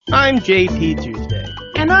I'm JP Tuesday.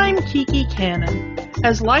 And I'm Kiki Cannon.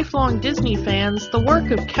 As lifelong Disney fans, the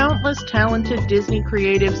work of countless talented Disney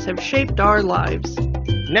creatives have shaped our lives.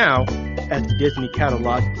 Now, as the Disney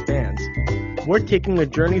catalog expands, we're taking a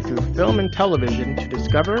journey through film and television to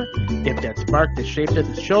discover if that spark that shaped us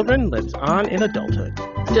as children lives on in adulthood.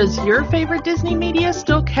 Does your favorite Disney media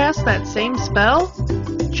still cast that same spell?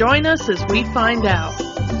 Join us as we find out.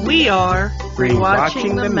 We are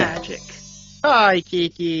Rewatching the Magic. Hi,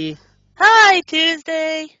 Kiki. Hi,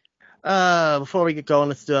 Tuesday. Before we get going,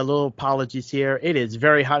 let's do a little apologies here. It is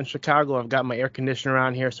very hot in Chicago. I've got my air conditioner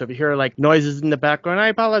on here, so if you hear like noises in the background, I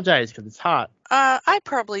apologize because it's hot. I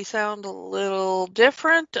probably sound a little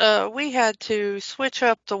different. We had to switch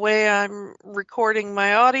up the way I'm recording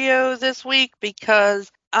my audio this week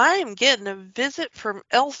because I'm getting a visit from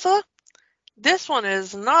Elsa. This one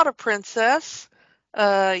is not a princess.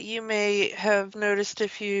 You may have noticed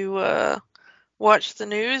if you watch the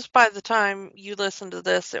news. By the time you listen to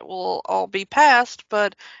this, it will all be past,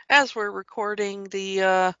 but as we're recording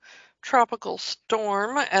the tropical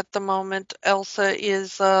storm at the moment, Elsa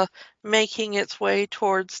is making its way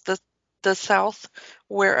towards the south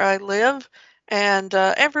where I live, and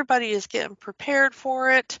everybody is getting prepared for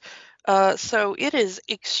it. So it is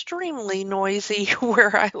extremely noisy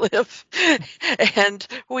where I live, and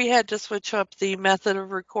we had to switch up the method of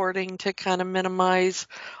recording to kind of minimize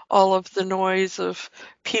all of the noise of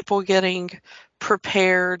people getting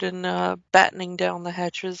prepared and battening down the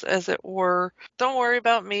hatches, as it were. Don't worry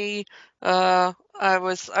about me. I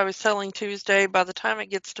was telling Tuesday, by the time it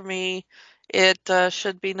gets to me, it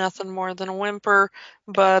should be nothing more than a whimper,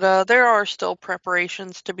 but there are still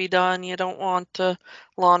preparations to be done. You don't want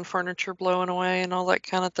lawn furniture blowing away and all that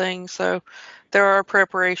kind of thing. So there are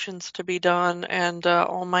preparations to be done, and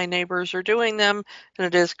all my neighbors are doing them, and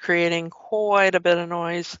it is creating quite a bit of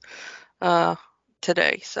noise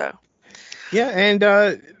today. So yeah,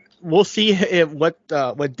 and we'll see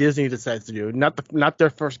what Disney decides to do. Not their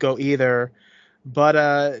first go either.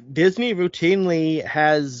 But Disney routinely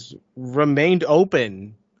has remained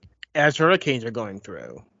open as hurricanes are going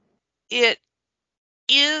through. It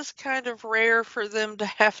is kind of rare for them to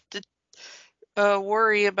have to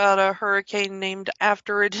worry about a hurricane named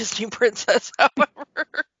after a Disney princess, however.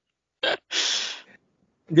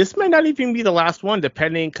 This might not even be the last one,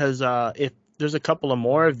 depending, because if there's a couple of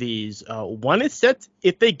more of these, one is set,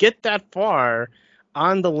 if they get that far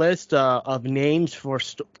on the list of names for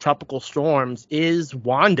tropical storms, is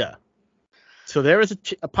Wanda. So there is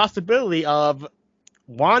a possibility of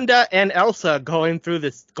Wanda and Elsa going through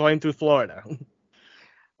Florida.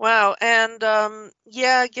 Wow, and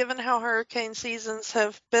yeah, given how hurricane seasons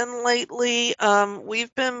have been lately,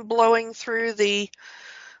 we've been blowing through the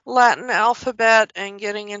Latin alphabet and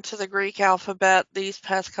getting into the Greek alphabet these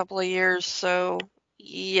past couple of years, so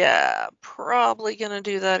yeah, probably going to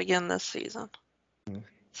do that again this season.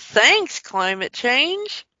 Thanks, climate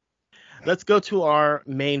change. Let's go to our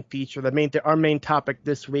main feature. Our main topic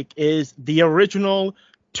this week is the original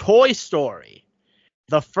Toy Story,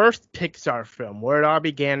 the first Pixar film, where it all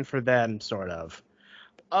began for them, sort of.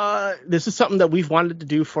 This is something that we've wanted to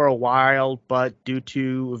do for a while, but due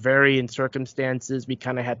to varying circumstances, we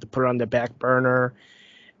kind of had to put it on the back burner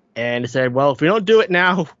and said, well, if we don't do it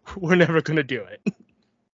now, we're never going to do it.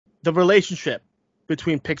 The relationship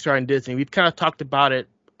between Pixar and Disney, we've kind of talked about it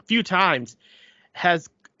a few times, has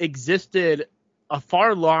existed a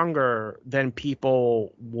far longer than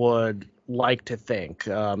people would like to think.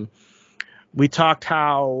 We talked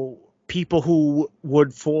how people who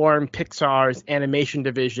would form Pixar's animation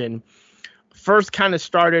division first kind of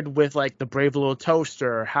started with like the Brave Little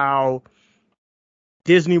Toaster, how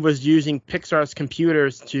Disney was using Pixar's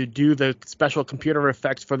computers to do the special computer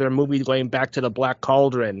effects for their movies going back to the Black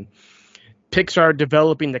Cauldron. Pixar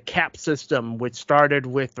developing the CAP system, which started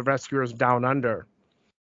with The Rescuers Down Under.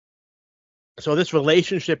 So this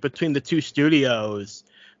relationship between the two studios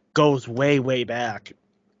goes way, way back.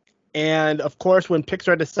 And of course, when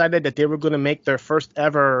Pixar decided that they were going to make their first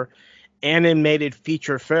ever animated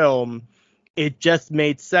feature film, it just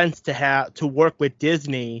made sense to work with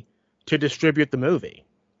Disney to distribute the movie.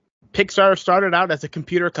 Pixar started out as a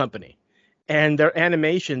computer company, and their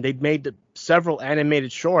animation, they'd made several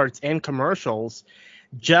animated shorts and commercials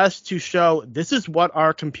just to show this is what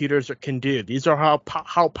our computers can do. These are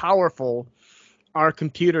how powerful our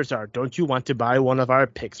computers are. Don't you want to buy one of our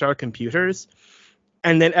Pixar computers?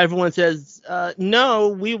 And then everyone says, no,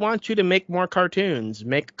 we want you to make more cartoons,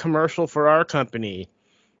 make a commercial for our company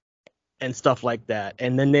and stuff like that.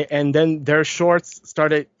 And then their shorts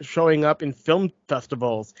started showing up in film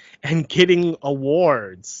festivals and getting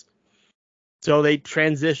awards. So they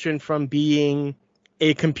transitioned from being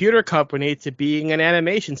a computer company to being an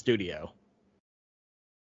animation studio.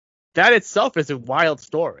 That itself is a wild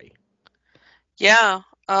story. Yeah.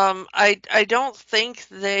 I don't think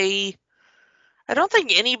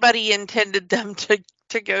anybody intended them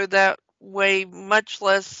to go that way, much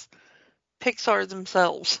less Pixar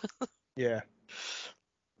themselves. Yeah.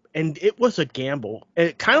 And it was a gamble.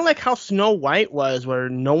 Kind of like how Snow White was, where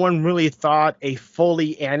no one really thought a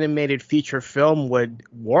fully animated feature film would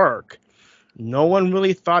work. No one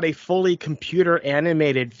really thought a fully computer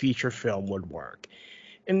animated feature film would work.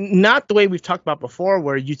 And not the way we've talked about before,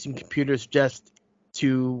 where using computers just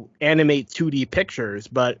to animate 2D pictures,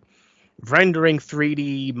 but rendering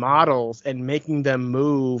 3D models and making them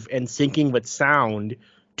move and syncing with sound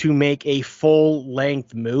to make a full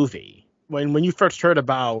length movie. When you first heard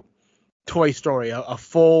about Toy Story, a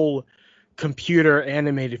full computer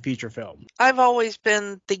animated feature film. I've always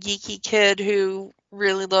been the geeky kid who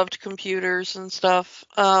really loved computers and stuff.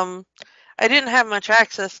 I didn't have much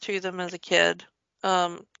access to them as a kid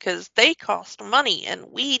because they cost money and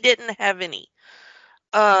we didn't have any.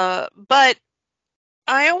 But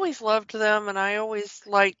I always loved them and I always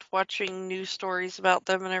liked watching news stories about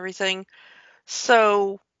them and everything.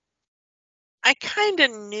 So I kind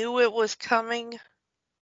of knew it was coming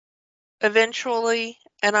eventually,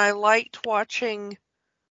 and I liked watching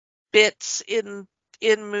bits in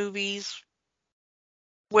movies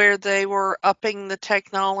where they were upping the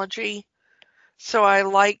technology. So I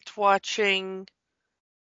liked watching,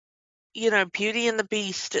 Beauty and the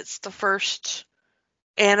Beast. It's the first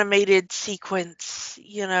animated sequence,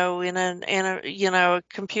 in a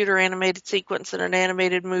computer animated sequence in an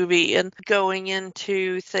animated movie, and going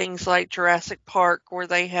into things like Jurassic Park where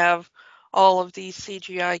they have all of these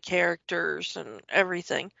CGI characters and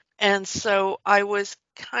everything. And so I was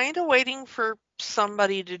kind of waiting for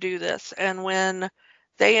somebody to do this. And when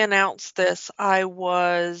they announced this, I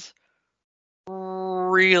was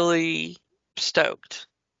really stoked.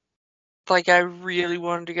 Like, I really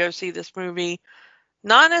wanted to go see this movie.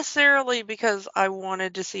 Not necessarily because I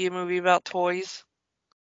wanted to see a movie about toys,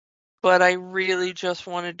 but I really just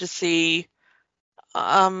wanted to see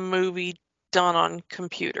a movie done on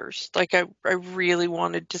computers. Like, I really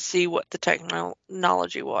wanted to see what the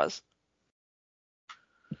technology was.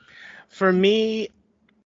 For me,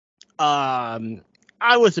 I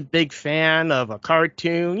was a big fan of a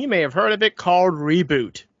cartoon. You may have heard of it, called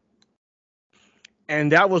Reboot.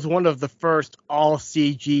 And that was one of the first all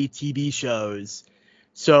CG TV shows.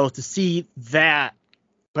 So to see that,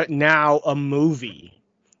 but now a movie.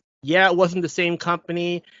 Yeah, it wasn't the same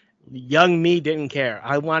company. Young me didn't care.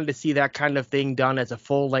 I wanted to see that kind of thing done as a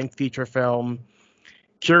full-length feature film.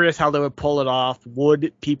 Curious how they would pull it off.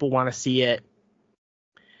 Would people want to see it?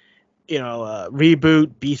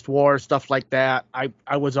 Reboot, Beast Wars, stuff like that.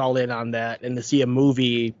 I was all in on that, and to see a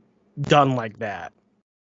movie done like that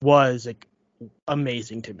was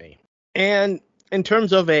amazing to me. And in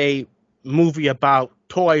terms of a movie about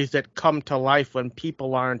toys that come to life when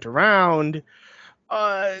people aren't around,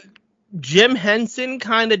 Jim Henson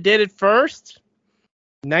kind of did it first.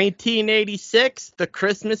 1986, The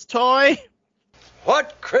Christmas Toy.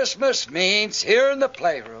 What Christmas means here in the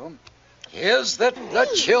playroom is that the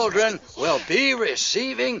children will be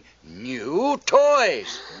receiving new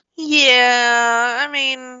toys. Yeah, I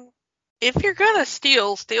mean, if you're gonna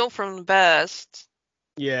steal from the best.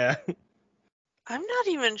 Yeah. I'm not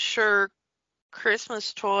even sure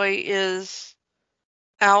Christmas Toy is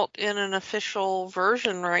out in an official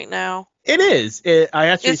version right now. It is. I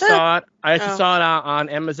actually saw it. I actually saw it on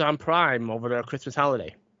Amazon Prime over the Christmas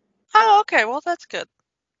holiday. Oh, okay. Well, that's good.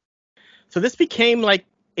 So this became like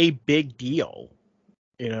a big deal,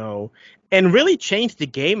 and really changed the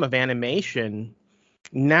game of animation.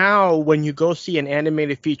 Now, when you go see an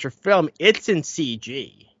animated feature film, it's in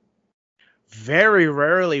CG. Very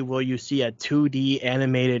rarely will you see a 2D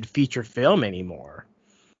animated feature film anymore.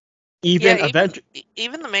 Even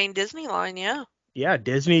the main Disney line, yeah. Yeah,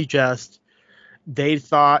 Disney they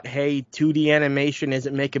thought, hey, 2D animation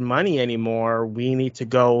isn't making money anymore. We need to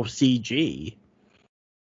go CG.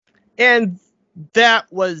 And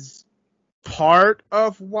that was part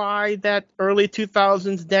of why that early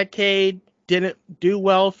 2000s decade didn't do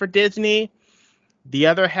well for Disney. The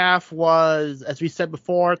other half was, as we said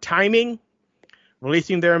before, timing.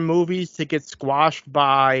 Releasing their movies to get squashed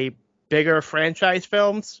by bigger franchise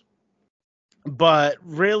films. But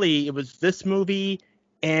really, it was this movie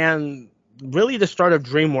and really the start of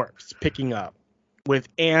DreamWorks picking up with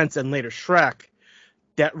Ants and later Shrek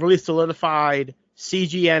that really solidified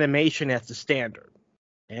CG animation as the standard.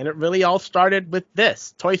 And it really all started with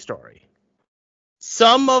this, Toy Story.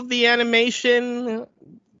 Some of the animation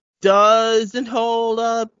doesn't hold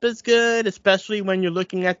up as good, especially when you're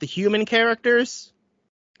looking at the human characters.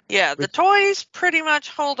 Yeah, the toys pretty much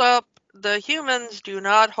hold up. The humans do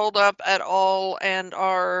not hold up at all and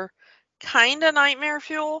are kind of nightmare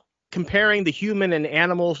fuel. Comparing the human and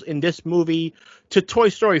animals in this movie to Toy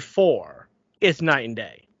Story 4 is night and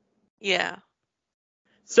day. Yeah.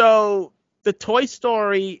 So the Toy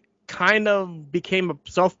Story kind of became a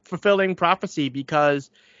self-fulfilling prophecy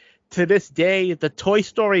because to this day, the Toy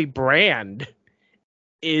Story brand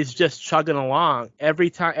is just chugging along. Every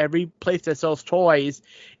place that sells toys,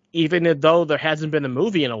 even though there hasn't been a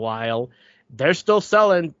movie in a while, they're still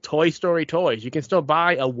selling Toy Story toys. You can still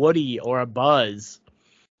buy a Woody or a Buzz.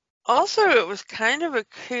 Also, it was kind of a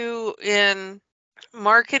coup in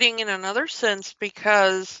marketing in another sense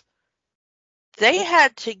because they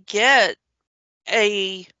had to get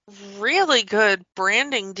a really good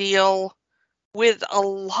branding deal with a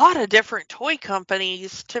lot of different toy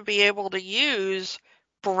companies to be able to use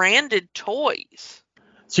branded toys.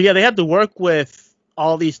 So yeah, they had to work with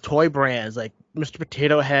all these toy brands like Mr.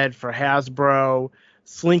 Potato Head for Hasbro,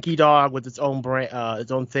 Slinky Dog with its own brand,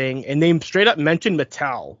 its own thing, and they straight up mentioned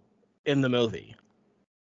Mattel in the movie.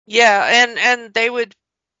 Yeah, and they would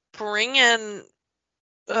bring in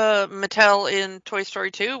Mattel in Toy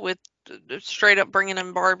Story 2 with straight up bringing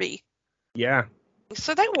in Barbie. Yeah.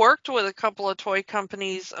 So they worked with a couple of toy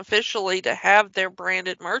companies officially to have their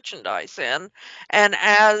branded merchandise in, and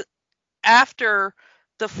after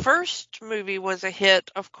the first movie was a hit,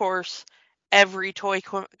 of course, every toy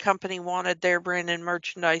company wanted their branded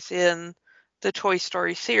merchandise in the Toy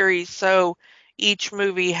Story series, so each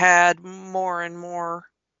movie had more and more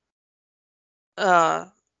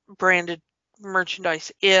branded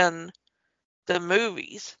merchandise in the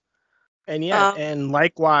movies. And yeah, and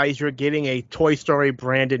likewise, you're getting a Toy Story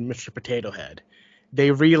branded Mr. Potato Head. They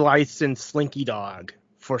relicensed Slinky Dog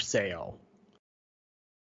for sale.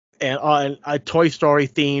 And a Toy Story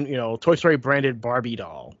theme, Toy Story branded Barbie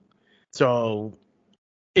doll. So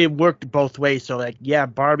it worked both ways. So like, yeah,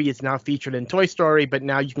 Barbie is now featured in Toy Story, but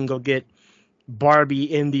now you can go get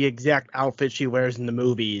Barbie in the exact outfit she wears in the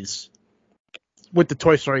movies with the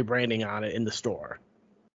Toy Story branding on it in the store.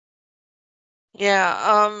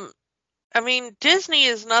 Yeah, I mean, Disney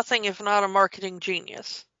is nothing if not a marketing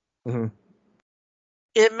genius. Mm-hmm.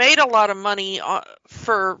 It made a lot of money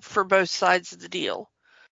for both sides of the deal.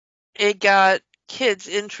 It got kids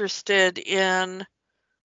interested in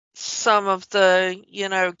some of the,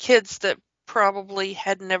 kids that probably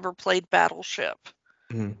had never played Battleship.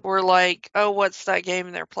 Mm-hmm. Were like, oh, what's that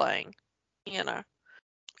game they're playing?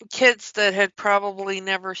 Kids that had probably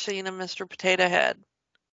never seen a Mr. Potato Head.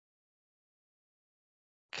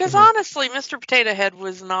 Because honestly, Mr. Potato Head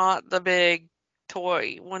was not the big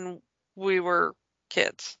toy when we were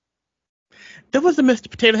kids. There was a Mr.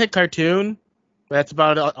 Potato Head cartoon. That's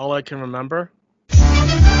about all I can remember.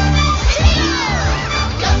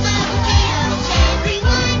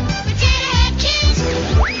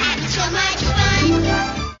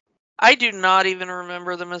 I do not even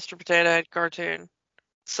remember the Mr. Potato Head cartoon.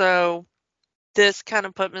 So this kind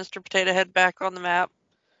of put Mr. Potato Head back on the map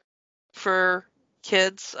for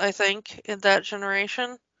kids, I think, in that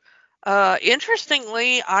generation.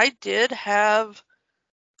 Interestingly, I did have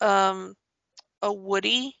a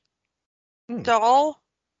Woody doll.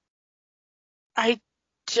 I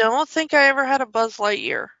don't think I ever had a Buzz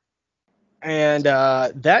Lightyear. And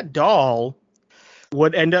that doll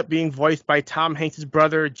would end up being voiced by Tom Hanks'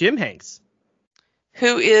 brother, Jim Hanks.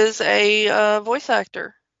 Who is a voice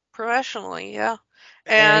actor professionally, yeah.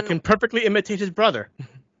 And can perfectly imitate his brother.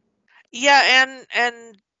 Yeah,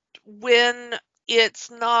 and when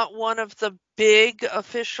it's not one of the big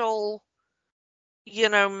official,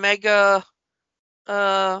 mega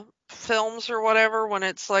films or whatever, when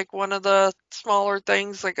it's like one of the smaller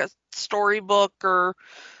things like a storybook or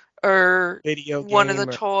video one of the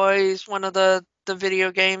game toys, one of the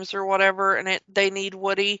video games or whatever, and they need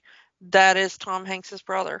Woody, that is Tom Hanks's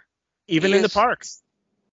brother. Even in the parks.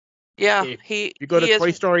 Yeah, if you go to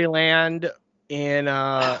Toy Story Land in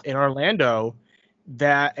Orlando,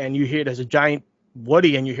 and you hear there's a giant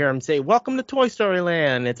Woody, and you hear him say, "Welcome to Toy Story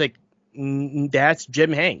Land." It's like, that's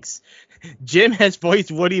Jim Hanks. Jim has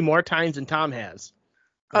voiced Woody more times than Tom has.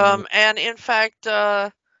 And in fact,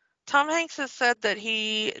 Tom Hanks has said that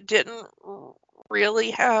he didn't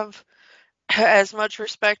really have as much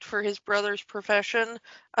respect for his brother's profession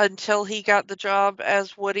until he got the job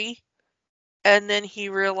as Woody. And then he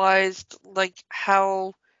realized like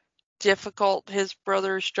how difficult his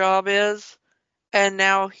brother's job is. And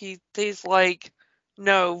now he's like,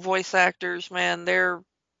 no, voice actors, man, they're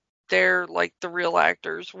like the real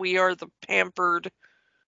actors. We are the pampered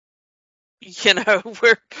You know,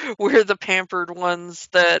 we're the pampered ones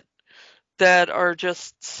that are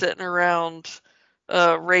just sitting around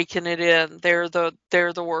raking it in. They're the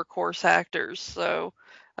workhorse actors. So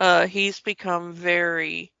he's become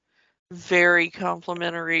very, very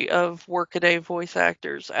complimentary of workaday voice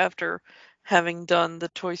actors after having done the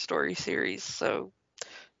Toy Story series. So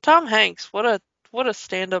Tom Hanks, what a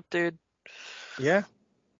stand-up dude. Yeah.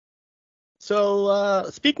 So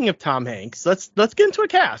speaking of Tom Hanks, let's get into a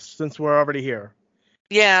cast since we're already here.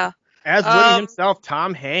 Yeah. As Woody himself,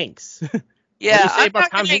 Tom Hanks. Yeah, What do you say I'm about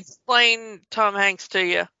not Tom going to Hanks? explain Tom Hanks to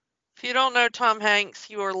you. If you don't know Tom Hanks,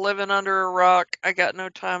 you are living under a rock. I got no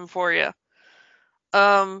time for you.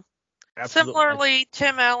 Absolutely. Similarly,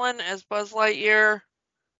 Tim Allen as Buzz Lightyear,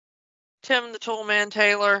 Tim the Toolman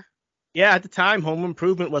Taylor. Yeah, at the time, Home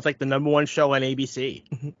Improvement was like the #1 show on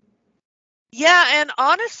ABC. Yeah, and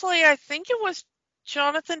honestly, I think it was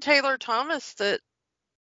Jonathan Taylor Thomas that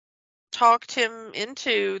talked him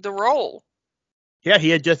into the role. Yeah, he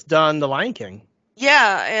had just done The Lion King.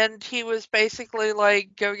 Yeah, and he was basically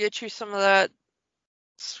like, go get you some of that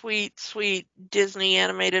sweet, sweet Disney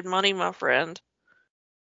animated money, my friend.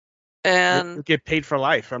 And you get paid for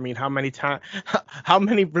life. I mean, how many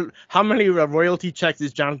royalty checks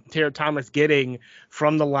is Jonathan Taylor Thomas getting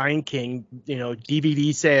from The Lion King? You know,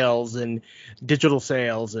 DVD sales and digital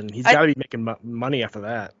sales, and he's got to be making money after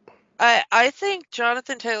that. I think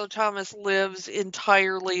Jonathan Taylor Thomas lives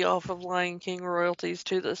entirely off of Lion King royalties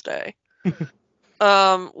to this day.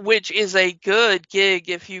 Which is a good gig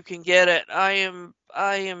if you can get it. I'm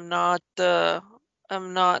not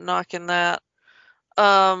I'm not knocking that.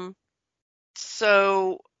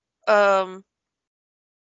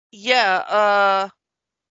 Yeah,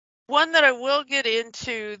 one that I will get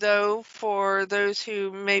into though for those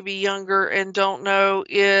who may be younger and don't know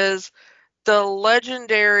is the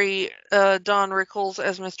legendary Don Rickles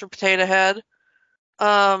as Mr. Potato Head.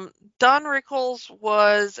 Don Rickles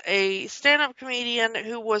was a stand-up comedian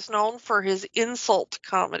who was known for his insult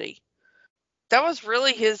comedy. That was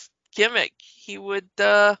really his gimmick. He would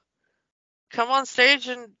come on stage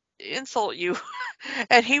and insult you.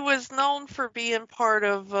 And he was known for being part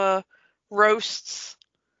of roasts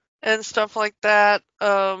and stuff like that.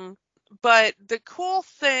 But the cool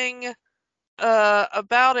thing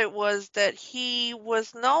about it was that he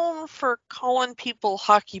was known for calling people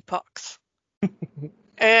hockey pucks.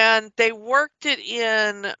 And they worked it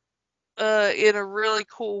in a really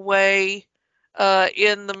cool way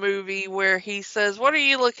in the movie where he says, "What are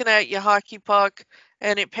you looking at, you hockey puck?"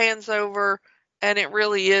 And it pans over, and it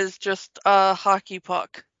really is just a hockey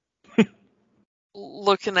puck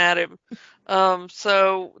looking at him.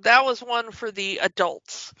 So that was one for the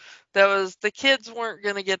adults. The kids weren't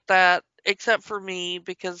going to get that, except for me,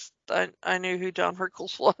 because I knew who Don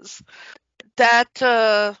Rickles was.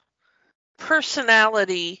 That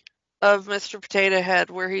personality of Mr. Potato Head,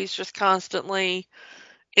 where he's just constantly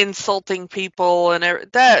insulting people and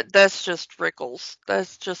that's just Rickles.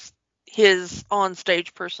 That's just his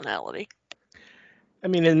on-stage personality. I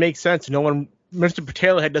mean, it makes sense. Mr.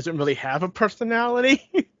 Potato Head doesn't really have a personality.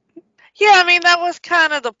 Yeah, I mean, that was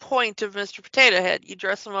kind of the point of Mr. Potato Head. You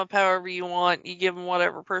dress him up however you want, you give him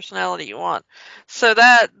whatever personality you want. So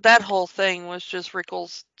that whole thing was just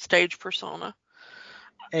Rickles' stage persona.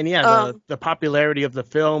 And yeah, the popularity of the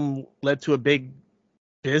film led to a big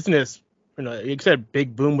business, like you said,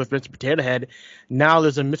 big boom with Mr. Potato Head. Now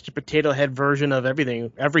there's a Mr. Potato Head version of everything.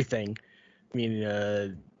 I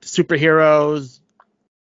mean, superheroes,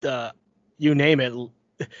 you name it.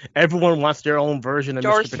 Everyone wants their own version of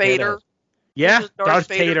Darth Mr. Potato Vader. Head. Yeah, Darth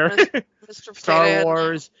Vader. Mr. Star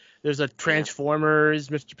Wars. There's a Transformers,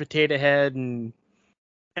 Mr. Potato Head, and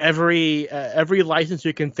every license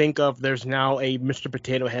you can think of, there's now a Mr.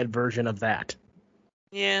 Potato Head version of that.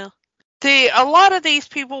 Yeah. A lot of these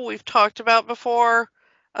people we've talked about before.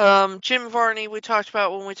 Jim Varney we talked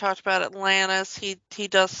about when we talked about Atlantis. He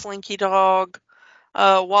does Slinky Dog.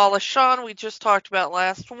 Wallace Shawn we just talked about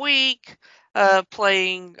last week,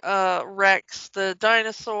 playing Rex the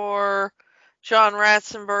dinosaur. John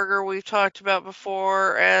Ratzenberger we've talked about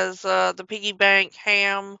before as the Piggy Bank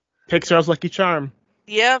Ham. Pixar's Lucky Charm.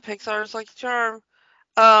 Yeah, Pixar's Lucky Charm.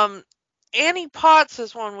 Annie Potts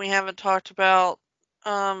is one we haven't talked about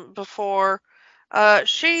before.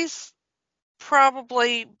 She's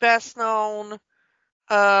probably best known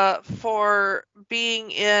for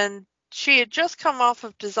being in. She had just come off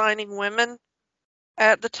of Designing Women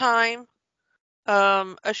at the time,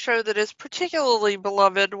 a show that is particularly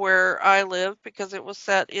beloved where I live because it was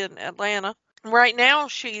set in Atlanta. Right now,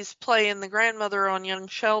 she's playing the grandmother on Young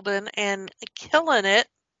Sheldon and killing it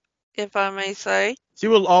if I may say. She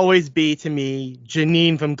will always be, to me,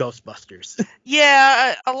 Janine from Ghostbusters.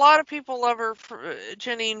 Yeah, a lot of people love her for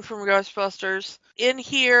Janine from Ghostbusters. In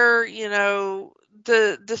here,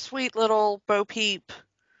 the sweet little Bo Peep,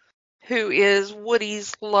 who is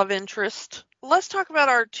Woody's love interest. Let's talk about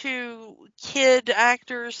our two kid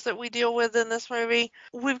actors that we deal with in this movie.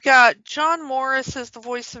 We've got John Morris as the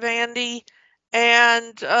voice of Andy,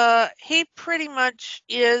 and he pretty much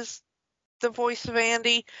is the voice of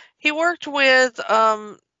Andy. He worked with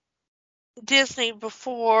Disney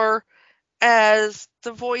before as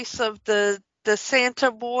the voice of the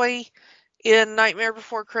Santa boy in Nightmare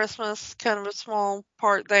Before Christmas, kind of a small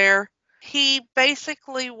part there. He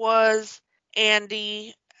basically was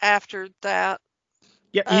Andy after that.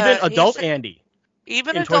 Yeah, even adult Andy.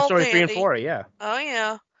 Even in adult Toy Story Andy. 3 and 4, yeah. Oh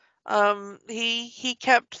yeah. He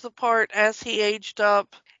kept the part as he aged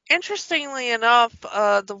up. Interestingly enough,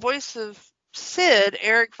 the voice of Sid,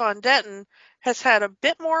 Eric Von Detten, has had a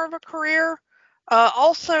bit more of a career.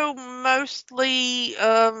 Also mostly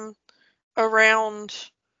around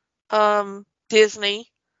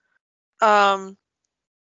Disney.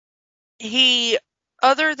 He,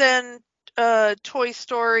 other than Toy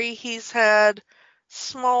Story, he's had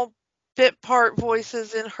small bit part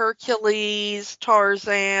voices in Hercules,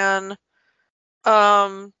 Tarzan.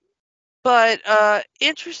 But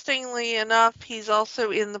interestingly enough, he's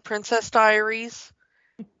also in the Princess Diaries,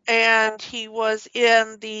 and he was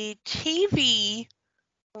in the TV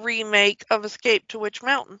remake of Escape to Witch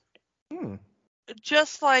Mountain.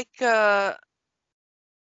 Just like the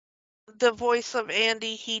voice of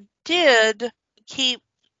Andy, he did keep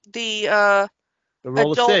the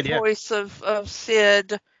role adult of Sid, voice of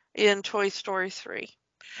Sid in Toy Story 3.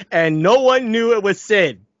 And no one knew it was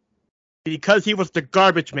Sid because he was the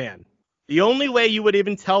garbage man. The only way you would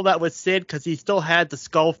even tell that was Sid because he still had the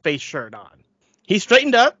skull face shirt on. He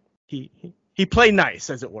straightened up. He played nice,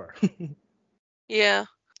 as it were. Yeah.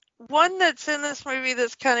 One that's in this movie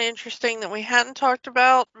that's kind of interesting that we hadn't talked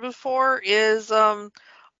about before is R.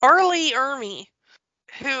 Lee Ermey,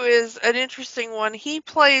 who is an interesting one. He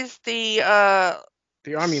plays the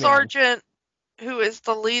Army sergeant man, who is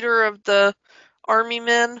the leader of the Army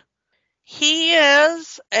men. He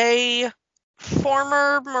is a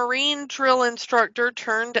former Marine drill instructor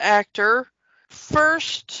turned actor,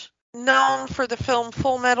 first known for the film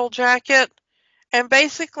Full Metal Jacket. And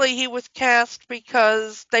basically, he was cast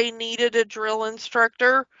because they needed a drill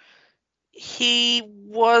instructor. He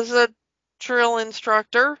was a drill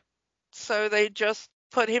instructor, so they just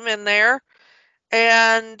put him in there.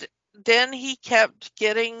 And then he kept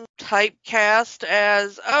getting typecast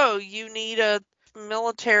as, oh, you need a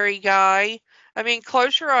military guy. I mean,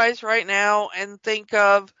 close your eyes right now and think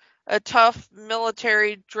of a tough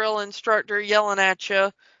military drill instructor yelling at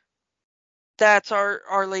you. That's R.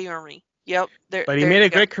 Lee Ermey. Yep. But he made a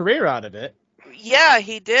great career out of it. Yeah,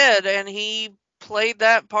 he did. And he played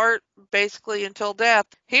that part basically until death.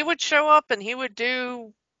 He would show up and he would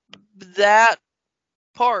do that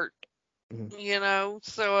part,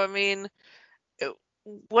 So, I mean,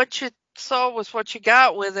 what you saw was what you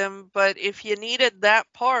got with him. But if you needed that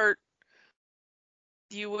part,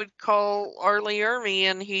 you would call R. Lee Ermey,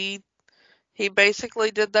 and he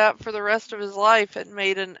basically did that for the rest of his life and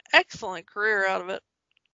made an excellent career out of it.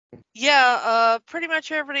 Yeah, pretty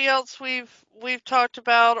much everybody else we've talked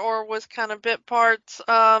about or was kind of bit parts.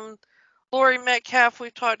 Laurie Metcalf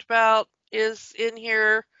we've talked about is in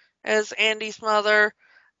here as Andy's mother,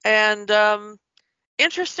 and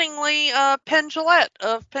interestingly, Penn Jillette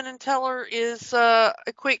of Penn and Teller is a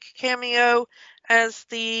quick cameo as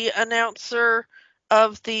the announcer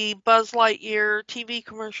of the Buzz Lightyear TV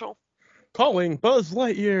commercial. Calling Buzz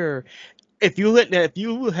Lightyear. If you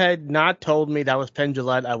had not told me that was Penn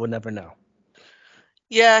Jillette, I would never know.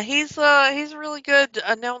 Yeah, he's a really good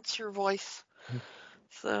announcer voice.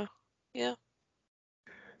 So, yeah.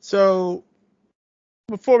 So,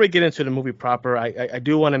 before we get into the movie proper, I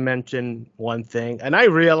do want to mention one thing. And I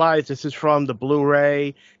realize this is from the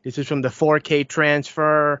Blu-ray. This is from the 4K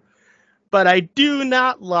transfer. But I do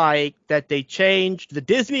not like that they changed the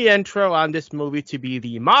Disney intro on this movie to be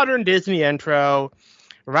the modern Disney intro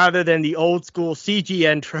rather than the old school CG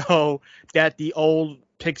intro that the old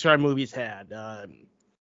Pixar movies had.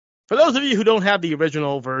 For those of you who don't have the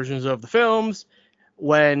original versions of the films,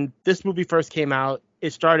 when this movie first came out,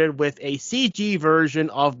 it started with a CG version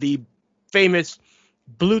of the famous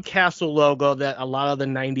Blue Castle logo that a lot of the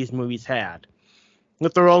 90s movies had,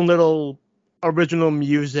 with their own little original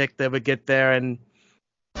music that would get there. And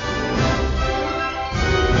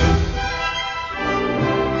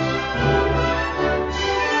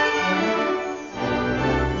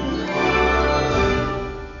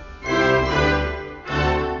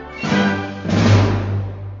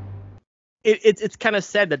it's kind of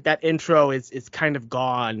sad that intro is kind of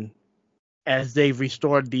gone as they've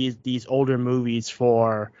restored these older movies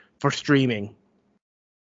for streaming.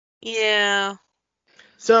 Yeah.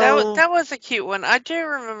 So That was a cute one. I do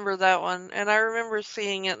remember that one, and I remember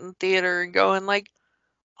seeing it in theater and going like,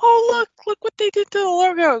 "Oh, look what they did to the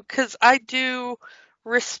logo." Because I do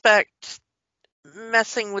respect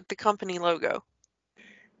messing with the company logo.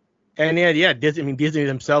 and yeah, Disney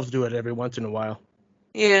themselves do it every once in a while.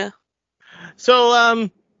 Yeah. So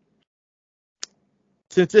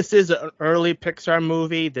since this is an early Pixar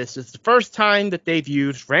movie, this is the first time that they've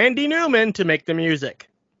used Randy Newman to make the music.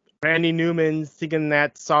 Randy Newman singing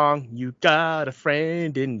that song, "You Got a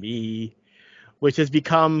Friend in Me," which has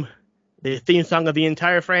become the theme song of the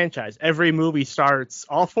entire franchise. All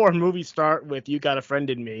 4 movies start with "You Got a Friend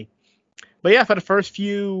in Me." But yeah, for the first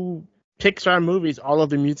few Pixar movies, all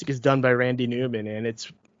of the music is done by Randy Newman, and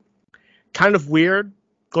it's kind of weird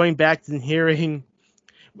going back and hearing.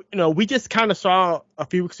 We just kind of saw a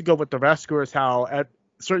few weeks ago with The Rescuers how at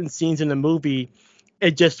certain scenes in the movie,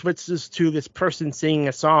 it just switches to this person singing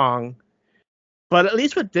a song. But at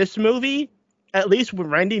least with this movie, at least with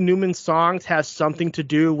Randy Newman's songs has something to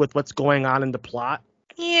do with what's going on in the plot.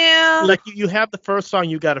 Yeah. Like you have the first song,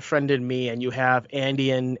 "You Got a Friend in Me," and you have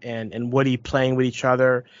Andy and Woody playing with each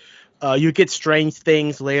other. You get Strange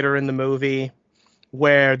Things later in the movie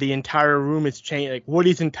where the entire room is changed. Like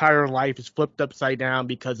Woody's entire life is flipped upside down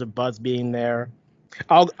because of Buzz being there.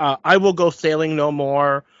 I Will Go Sailing No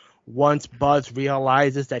More once Buzz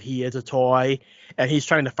realizes that he is a toy and he's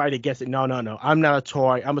trying to fight against it. No, I'm not a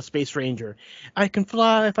toy. I'm a space ranger. I can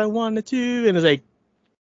fly if I wanted to. And it's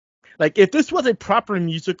like if this was a proper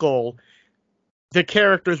musical, the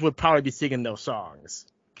characters would probably be singing those songs.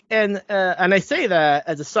 And I say that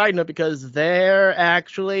as a side note because there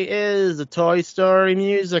actually is a Toy Story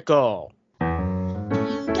musical. You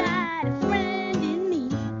got a friend in me.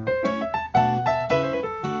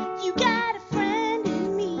 You got a friend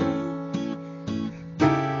in me.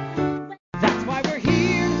 That's why we're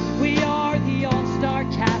here. We are the all-star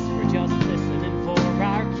cast. We're just listening for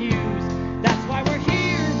our cues. That's why we're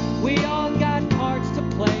here. We all got parts to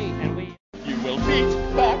play, and you will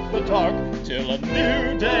beat back the dark till a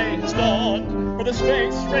new day is dawned. For the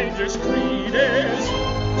Space Rangers' creed is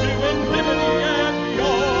to infinity and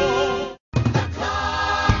beyond. The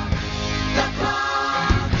clock,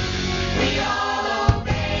 we all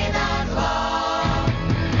obey the clock.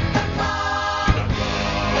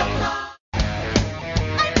 The clock.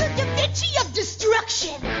 I'm the Da Vinci of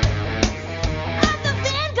destruction. I'm the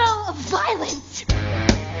Van Gogh of violence.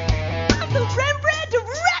 I'm the Rembrandt of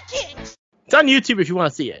wrecking. It's on YouTube if you want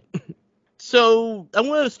to see it. So I'm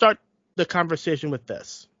going to start the conversation with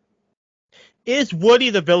this. Is Woody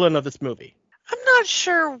the villain of this movie? I'm not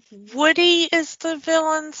sure Woody is the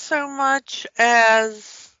villain so much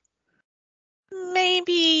as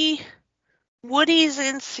maybe Woody's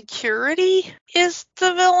insecurity is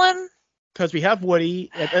the villain. Because we have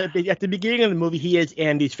Woody. At the beginning of the movie, he is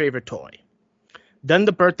Andy's favorite toy. Then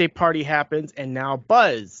the birthday party happens, and now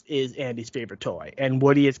Buzz is Andy's favorite toy, and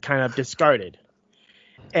Woody is kind of discarded.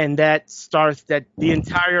 And that starts that the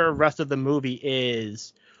entire rest of the movie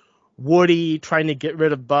is Woody trying to get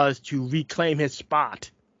rid of Buzz to reclaim his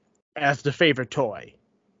spot as the favorite toy.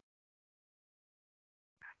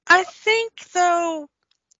 I think, though,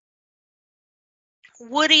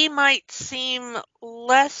 Woody might seem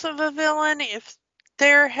less of a villain if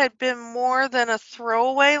there had been more than a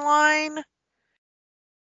throwaway line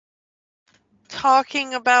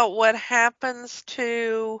talking about what happens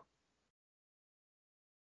to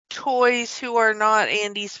toys who are not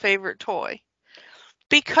Andy's favorite toy.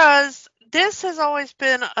 Because this has always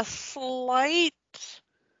been a slight,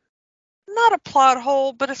 not a plot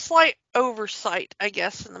hole, but a slight oversight, I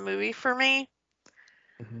guess, in the movie for me.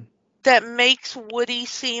 Mm-hmm. That makes Woody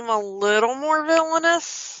seem a little more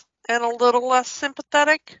villainous and a little less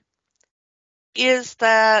sympathetic. Is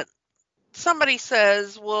that somebody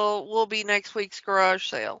says, we'll be next week's garage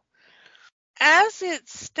sale. As it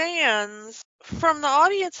stands, from the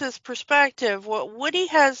audience's perspective, what Woody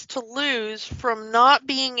has to lose from not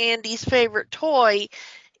being Andy's favorite toy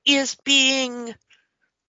is being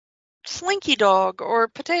Slinky Dog or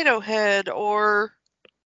Potato Head or...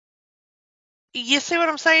 You see what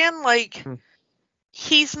I'm saying? Like,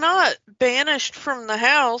 he's not banished from the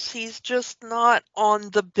house, he's just not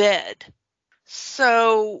on the bed.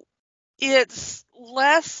 So, it's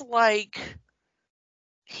less like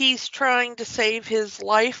he's trying to save his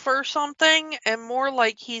life or something, and more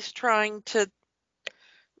like he's trying to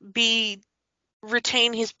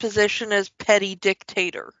retain his position as petty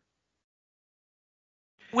dictator.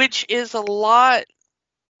 Which is a lot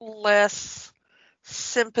less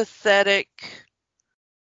sympathetic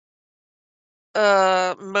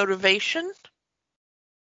motivation.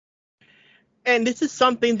 And this is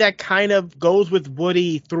something that kind of goes with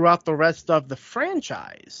Woody throughout the rest of the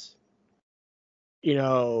franchise. You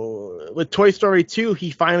know, with Toy Story 2,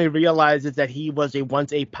 he finally realizes that he was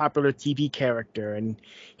once a popular TV character, and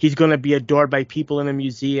he's going to be adored by people in a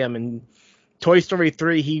museum. And Toy Story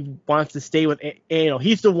 3, he wants to stay with,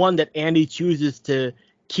 he's the one that Andy chooses to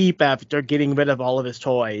keep after getting rid of all of his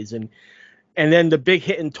toys. And then the big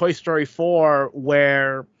hit in Toy Story 4,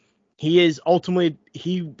 where he is ultimately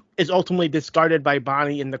discarded by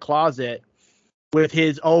Bonnie in the closet with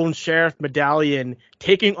his own sheriff medallion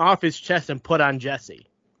taking off his chest and put on Jessie.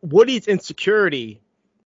 Woody's insecurity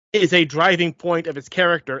is a driving point of his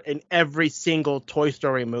character in every single Toy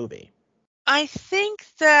Story movie. I think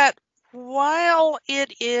that while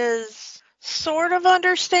it is sort of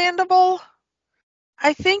understandable,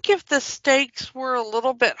 I think if the stakes were a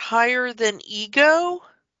little bit higher than ego,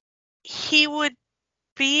 he would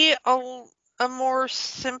be a more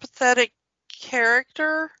sympathetic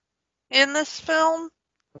character in this film.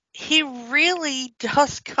 He really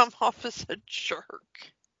does come off as a jerk,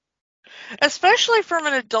 especially from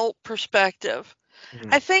an adult perspective.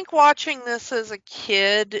 I think watching this as a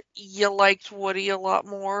kid, you liked Woody a lot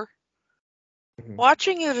more.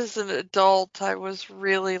 Watching it as an adult, I was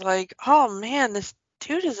really like, oh man, this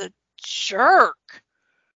dude is a jerk.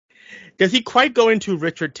 Does he quite go into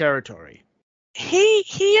Richard territory? He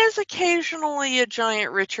is occasionally a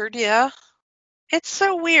giant Richard, yeah. It's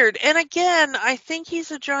so weird. And again, I think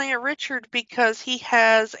he's a giant Richard because he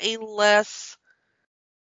has a less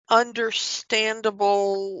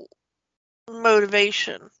understandable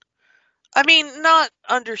motivation. I mean, not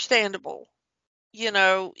understandable. You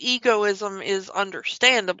know, egoism is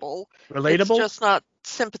understandable. Relatable? It's just not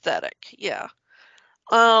sympathetic. Yeah.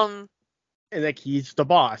 And like he's the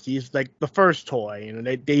boss. He's like the first toy. You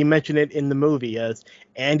know, they mention it in the movie as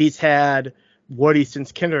Andy's had Woody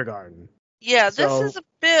since kindergarten. Yeah, this is a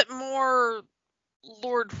bit more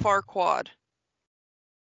Lord Farquaad.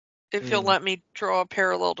 If you'll let me draw a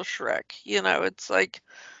parallel to Shrek. You know, it's like,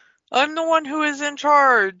 I'm the one who is in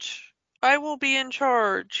charge. I will be in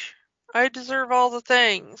charge. I deserve all the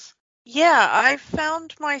things. Yeah, I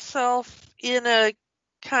found myself in a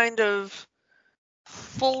kind of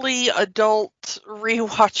fully adult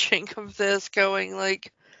rewatching of this going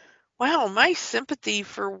like, wow, my sympathy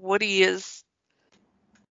for Woody is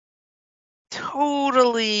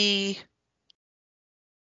totally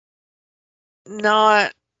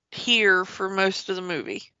not here for most of the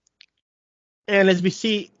movie. And as we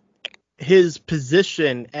see, his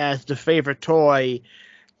position as the favorite toy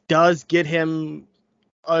does get him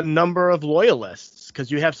a number of loyalists,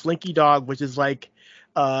 because you have Slinky Dog, which is like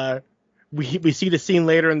we see the scene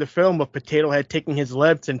later in the film of Potato Head taking his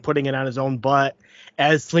lips and putting it on his own butt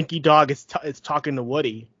as Slinky Dog is talking to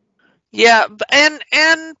Woody. Yeah,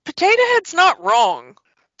 and Potato Head's not wrong.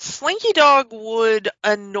 Slinky Dog would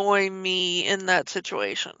annoy me in that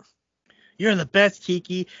situation. You're the best,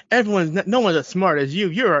 Kiki. No one's as smart as you.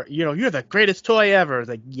 You're the greatest toy ever. It's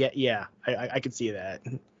like, yeah, I can see that.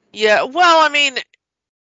 Yeah, well, I mean,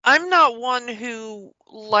 I'm not one who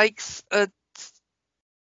likes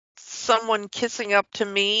someone kissing up to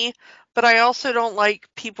me, but I also don't like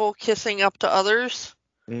people kissing up to others,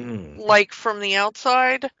 like from the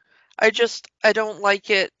outside. I don't like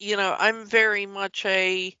it. You know, I'm very much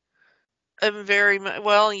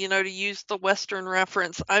well, you know, to use the Western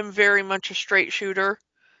reference, I'm very much a straight shooter.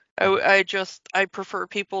 I prefer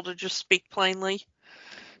people to just speak plainly.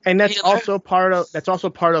 And that's also part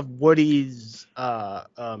of Woody's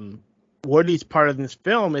Woody's part of this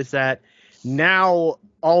film, is that now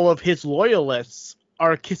all of his loyalists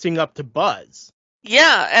are kissing up to Buzz.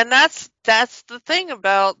 Yeah, and that's the thing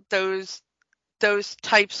about those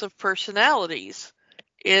types of personalities,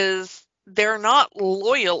 is they're not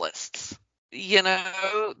loyalists. You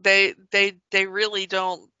know, they really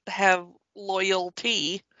don't have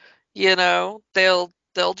loyalty. You know, they'll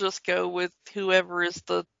just go with whoever is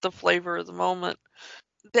the flavor of the moment.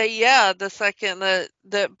 The second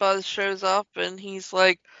that Buzz shows up and he's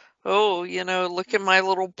like, oh, you know, look at my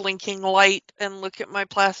little blinking light and look at my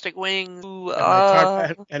plastic wings. Ooh,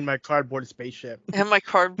 and my cardboard spaceship. And my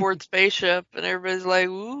cardboard spaceship. And everybody's like,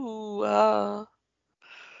 ooh,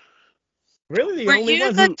 Really, Were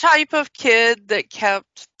you the type of kid that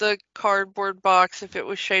kept the cardboard box if it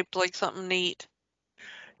was shaped like something neat?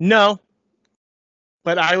 No.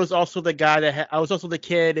 But I was also the guy I was also the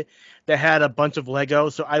kid that had a bunch of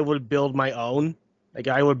Legos, so I would build my own. Like,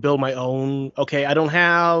 I would build my own. Okay, I don't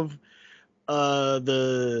have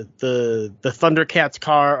the Thundercats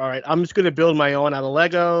car. All right, I'm just gonna build my own out of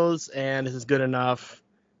Legos, and this is good enough.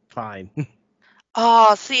 Fine.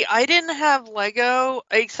 See, I didn't have Lego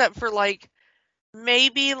except for like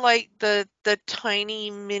maybe like the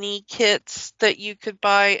tiny mini kits that you could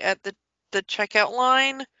buy at the checkout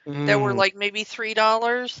line that were like maybe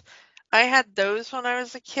 $3. I had those when I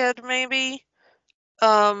was a kid, maybe.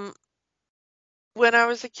 When I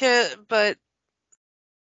was a kid, but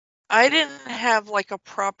I didn't have like a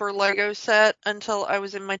proper Lego set until I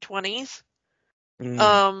was in my 20s.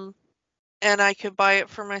 And I could buy it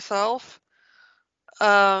for myself.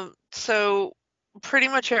 So pretty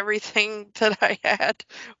much everything that I had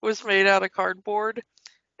was made out of cardboard,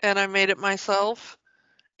 and I made it myself,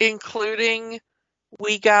 including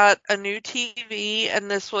we got a new TV, and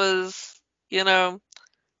this was, if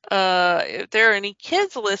there are any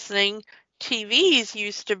kids listening, TVs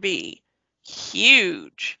used to be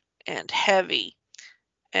huge and heavy.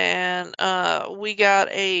 And we got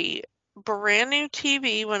a brand new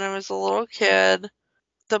TV when I was a little kid.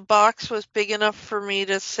 The box was big enough for me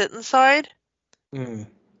to sit inside.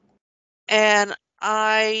 And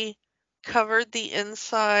I covered the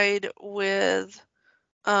inside with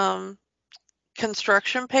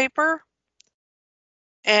construction paper.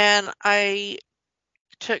 And I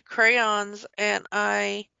took crayons and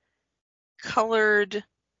I colored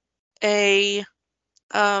a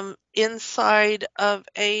inside of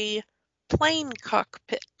a plane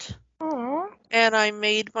cockpit. Aww. And I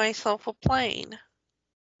made myself a plane.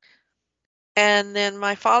 And then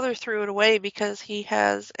my father threw it away because he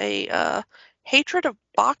has a hatred of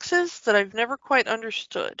boxes that I've never quite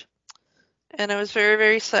understood. And I was very,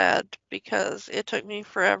 very sad because it took me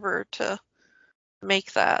forever to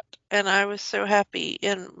make that. And I was so happy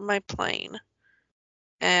in my plane.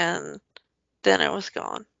 And then it was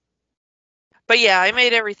gone. But yeah, I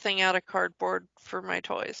made everything out of cardboard for my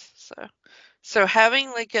toys. So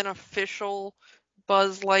having like an official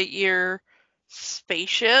Buzz Lightyear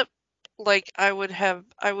spaceship, like I would have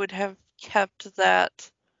kept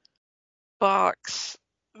that box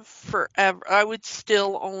forever. I would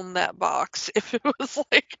still own that box if it was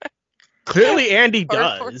like Clearly, Andy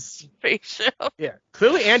cardboard does. spaceship. Yeah,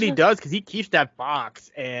 clearly Andy does, because he keeps that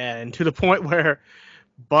box, and to the point where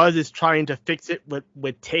Buzz is trying to fix it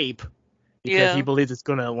with tape because he believes it's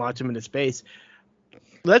going to launch him into space.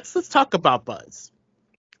 Let's talk about Buzz.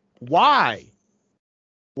 Why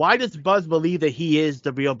does Buzz believe that he is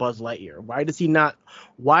the real Buzz Lightyear? Why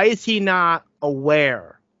is he not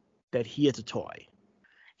aware that he is a toy?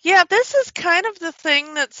 Yeah, this is kind of the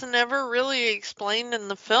thing that's never really explained in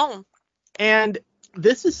the film. And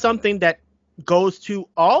this is something that goes to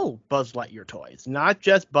all Buzz Lightyear toys, not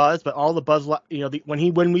just Buzz, but all the Buzz.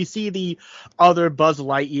 When we see the other Buzz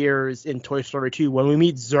Lightyears in Toy Story 2, when we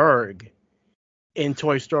meet Zurg in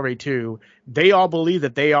Toy Story 2, they all believe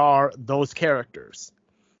that they are those characters.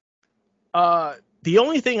 The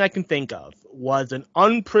only thing I can think of was an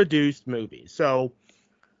unproduced movie. So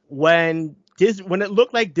when it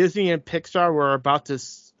looked like Disney and Pixar were about to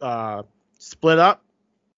split up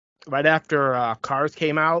right after Cars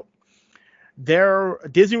came out,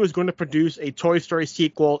 Disney was going to produce a Toy Story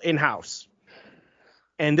sequel in-house.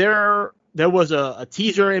 And there was a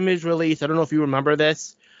teaser image release, I don't know if you remember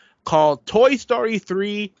this, called Toy Story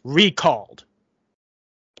 3 Recalled.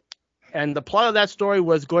 And the plot of that story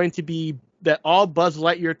was going to be that all Buzz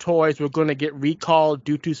Lightyear toys were going to get recalled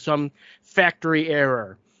due to some factory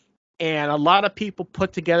error. And a lot of people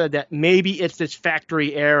put together that maybe it's this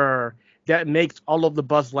factory error that makes all of the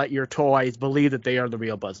Buzz Lightyear toys believe that they are the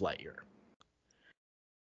real Buzz Lightyear.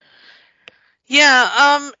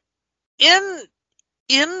 Yeah, in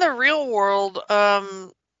the real world,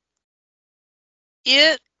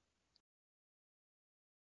 it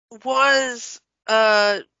was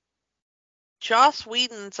Joss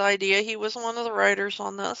Whedon's idea. He was one of the writers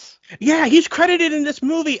on this. Yeah, he's credited in this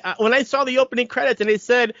movie. When I saw the opening credits and it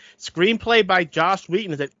said screenplay by Joss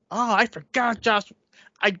Whedon, I said, "Oh, I forgot Joss."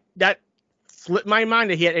 That slipped my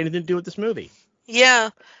mind that he had anything to do with this movie.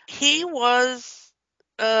 Yeah, he was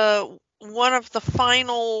one of the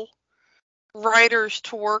final writers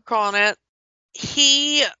to work on it.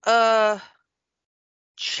 He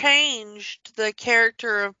changed the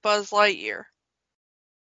character of Buzz Lightyear.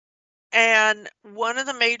 And one of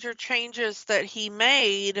the major changes that he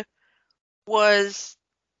made was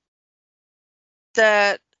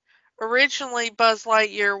that originally Buzz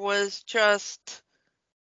Lightyear was just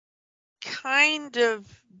kind of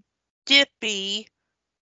dippy,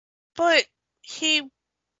 but he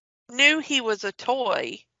knew he was a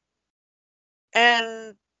toy.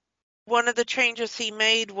 And one of the changes he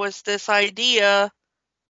made was this idea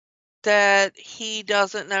that he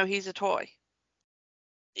doesn't know he's a toy.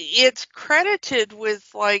 It's credited with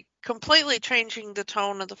like completely changing the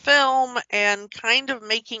tone of the film and kind of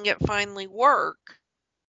making it finally work,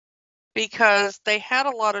 because they had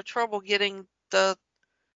a lot of trouble getting the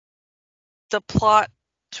plot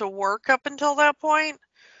to work up until that point.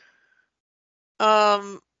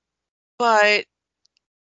 But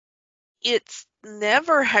it's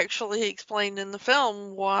never actually explained in the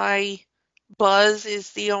film why Buzz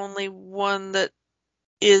is the only one that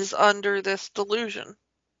is under this delusion.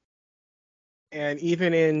 And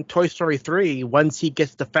even in Toy Story 3, once he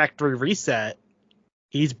gets the factory reset,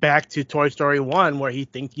 he's back to Toy Story 1 where he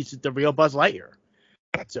thinks he's the real Buzz Lightyear.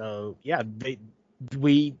 So, yeah,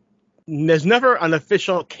 there's never an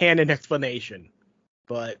official canon explanation.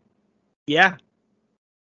 But, yeah.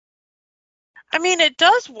 I mean, it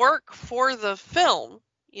does work for the film,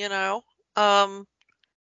 you know.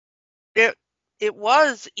 It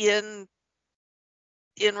was in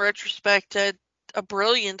retrospect a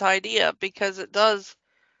brilliant idea, because it does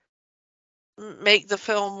make the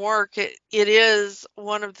film work. It is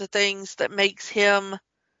one of the things that makes him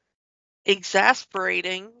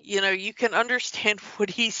exasperating. You know, you can understand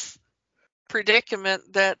Woody's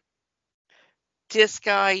predicament that this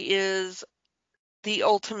guy is the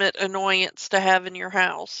ultimate annoyance to have in your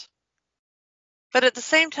house. But at the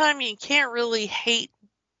same time, you can't really hate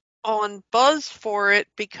on Buzz for it,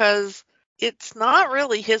 because it's not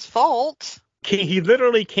really his fault. He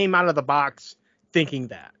literally came out of the box thinking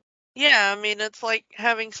that. Yeah, I mean, it's like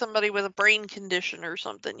having somebody with a brain condition or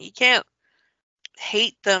something. You can't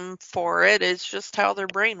hate them for it. It's just how their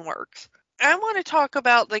brain works. I want to talk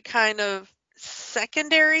about the kind of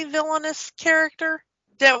secondary villainous character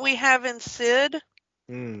that we have in Sid.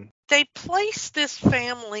 They place this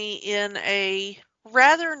family in a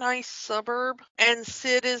rather nice suburb, and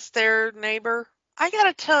Sid is their neighbor. I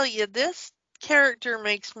gotta tell you, this character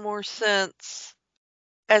makes more sense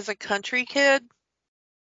as a country kid.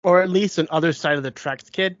 Or at least an other side of the tracks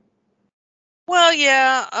kid. Well,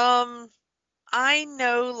 yeah, I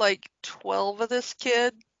know like 12 of this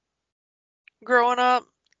kid growing up.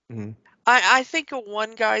 I think of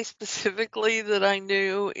one guy specifically that I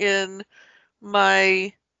knew in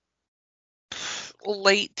my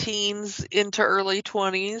late teens into early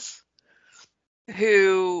 20s,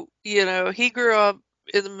 who, you know, he grew up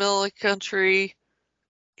in the middle of the country.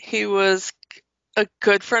 He was a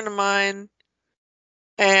good friend of mine,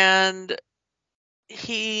 and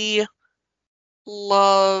he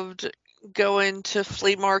loved going to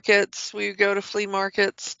flea markets. We would go to flea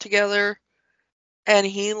markets together, and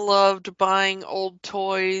he loved buying old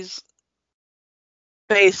toys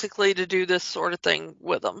basically to do this sort of thing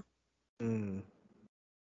with them.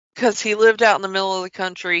 Because he lived out in the middle of the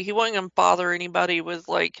country. He wasn't going to bother anybody with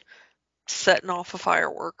like setting off a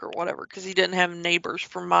firework or whatever, because he didn't have neighbors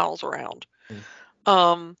for miles around.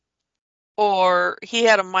 Or he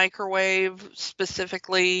had a microwave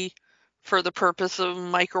specifically for the purpose of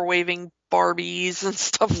microwaving Barbies and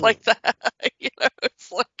stuff like that. You know,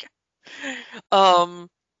 it's like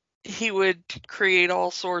he would create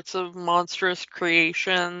all sorts of monstrous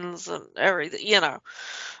creations and everything, you know.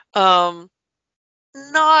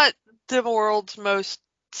 Not the world's most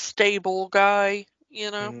stable guy,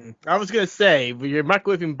 you know. I was gonna say, you're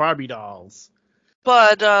microwaving Barbie dolls.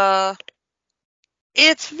 But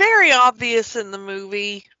it's very obvious in the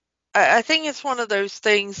movie. I think it's one of those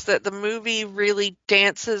things that the movie really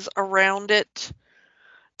dances around it.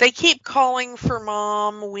 They keep calling for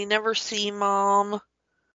Mom. We never see Mom.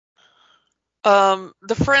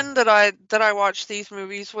 The friend that I watched these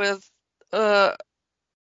movies with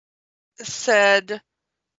said,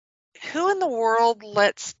 "Who in the world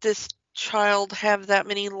lets this child have that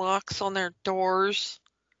many locks on their doors?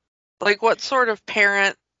 Like, what sort of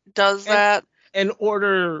parent does that?" And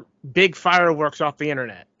order big fireworks off the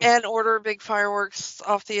internet.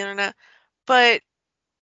 But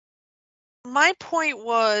my point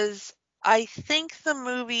was, I think the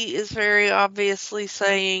movie is very obviously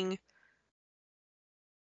saying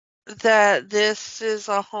that this is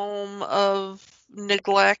a home of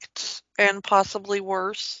neglect and possibly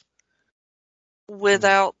worse,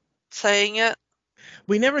 without saying it.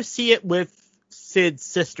 We never see it with Sid's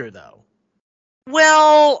sister, though.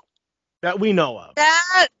 Well, that we know of.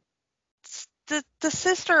 That the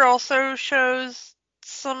sister also shows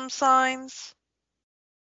some signs.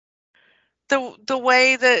 The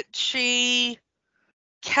way that she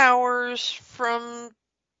cowers from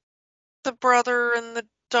the brother and the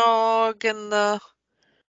dog, and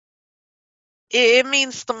it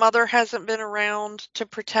means the mother hasn't been around to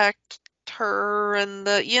protect her, and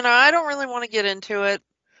I don't really want to get into it.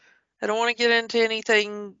 I don't want to get into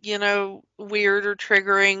anything, weird or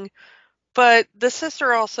triggering, but the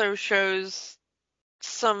sister also shows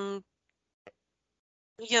some,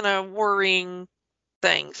 worrying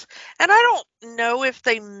things. And I don't know if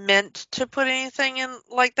they meant to put anything in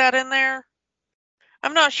like that in there.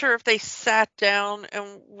 I'm not sure if they sat down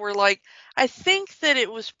and were like, I think that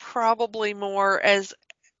it was probably more as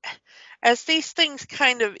these things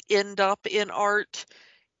kind of end up in art,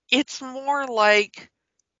 it's more like,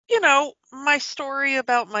 my story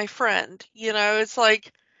about my friend. It's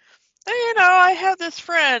like, I have this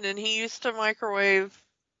friend and he used to microwave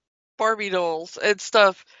Barbie dolls and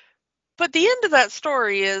stuff. But the end of that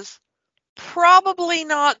story is probably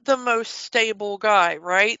not the most stable guy,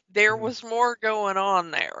 right? There was more going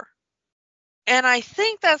on there. And I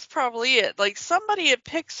think that's probably it. Like, somebody at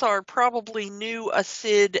Pixar probably knew a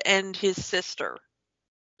Sid and his sister.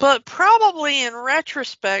 But probably in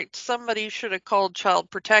retrospect, somebody should have called Child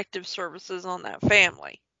Protective Services on that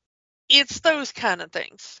family. It's those kind of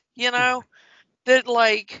things, that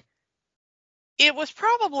like, it was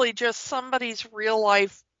probably just somebody's real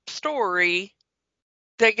life story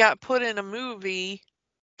that got put in a movie.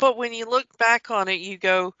 But when you look back on it, you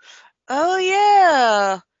go, oh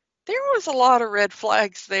yeah, there was a lot of red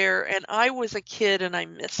flags there, and I was a kid and I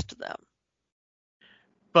missed them.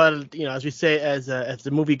 But as we say, as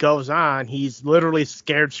the movie goes on, he's literally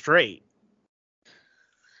scared straight.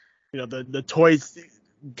 The toys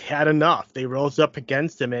had enough. They rose up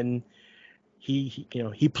against him, and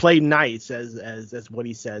he played nice, as what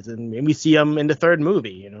he says, and we see him in the third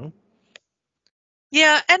movie.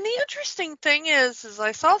 Yeah, and the interesting thing is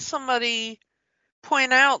I saw somebody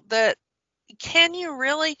point out that, can you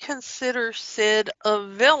really consider Sid a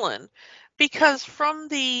villain? Because from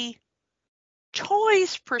the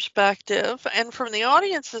toys' perspective and from the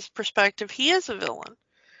audience's perspective, he is a villain.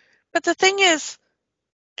 But the thing is,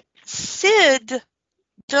 Sid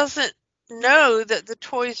doesn't know that the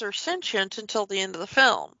toys are sentient until the end of the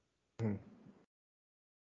film. Mhm.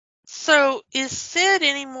 So is Sid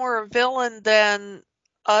any more a villain than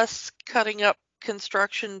us cutting up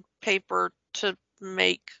construction paper to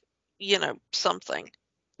make, something?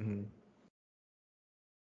 Mhm.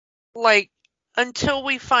 Like, until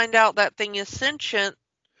we find out that thing is sentient,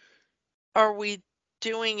 are we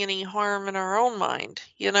doing any harm in our own mind,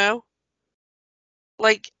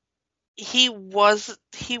 Like, he wasn't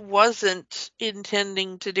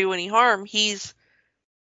intending to do any harm. He's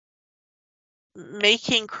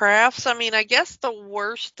making crafts. I mean, I guess the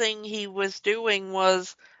worst thing he was doing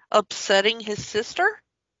was upsetting his sister.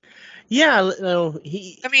 Yeah,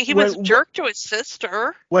 He was a jerk to his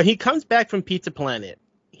sister. When he comes back from Pizza Planet,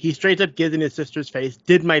 he straight up gives in his sister's face,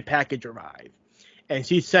 "Did my package arrive?" And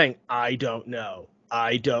she's saying, "I don't know.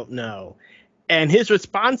 I don't know." And his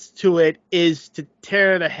response to it is to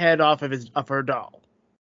tear the head off of her doll.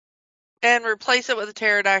 And replace it with a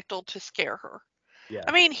pterodactyl to scare her. Yeah.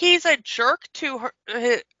 I mean, he's a jerk to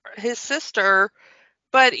his sister,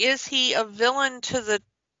 but is he a villain to the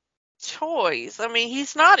toys? I mean,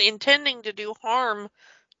 he's not intending to do harm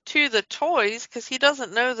to the toys because he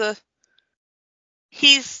doesn't know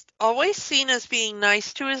he's always seen as being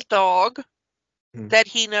nice to his dog that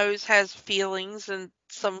he knows has feelings and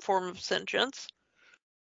some form of sentience.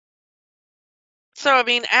 So, I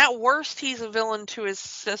mean, at worst, he's a villain to his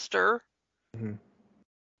sister. Mhm.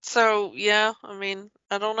 So, yeah, I mean,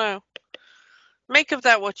 I don't know. Make of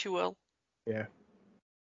that what you will. Yeah.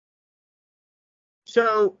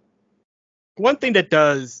 So, one thing that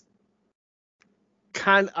does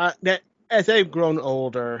that, as I've grown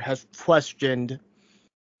older, has questioned,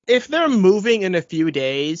 if they're moving in a few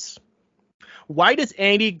days, why does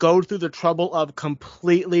Andy go through the trouble of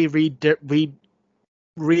completely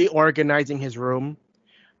reorganizing his room,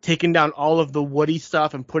 taking down all of the Woody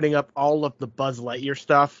stuff and putting up all of the Buzz Lightyear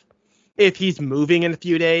stuff, if he's moving in a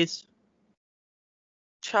few days?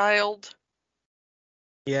 Child.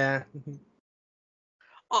 Yeah.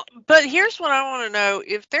 But here's what I want to know.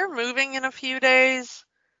 If they're moving in a few days,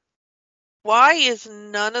 why is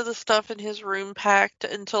none of the stuff in his room packed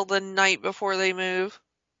until the night before they move?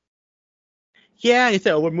 Yeah, he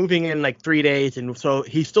said, we're moving in like 3 days, and so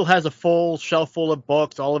he still has a full shelf full of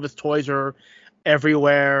books. All of his toys are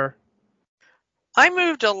everywhere. I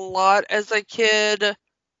moved a lot as a kid.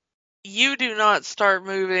 You do not start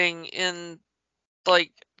moving in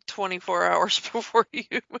like 24 hours before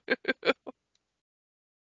you move.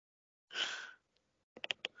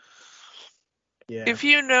 Yeah. If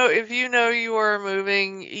you know you are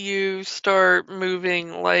moving, you start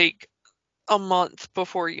moving like a month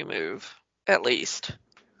before you move, at least.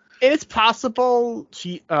 It's possible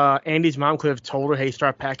Andy's mom could have told her, "Hey,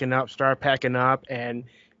 start packing up," and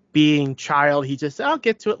being child, he just, I'll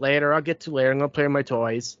get to it later. I'm gonna play with my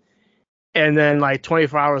toys. And then like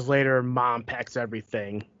 24 hours later, mom packs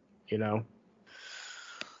everything, you know.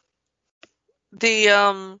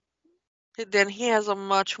 Then he has a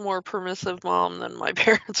much more permissive mom than my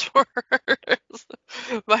parents were.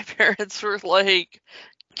 My parents were like,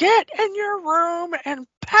 "Get in your room and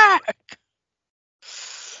pack."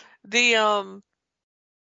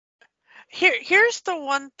 Here's the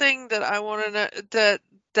one thing that I want to know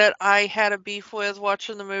that I had a beef with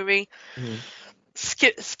watching the movie. Mhm.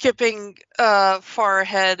 Skipping far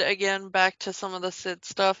ahead again back to some of the Sid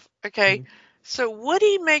stuff. Okay. Mhm. So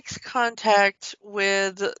Woody makes contact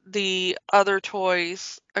with the other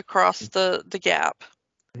toys across the gap.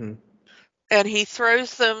 Mhm. And he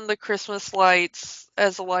throws them the Christmas lights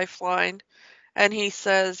as a lifeline. And he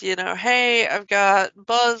says, you know, hey, I've got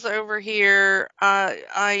Buzz over here. I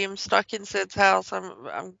am stuck in Sid's house.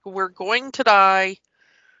 We're going to die.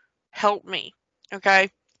 Help me.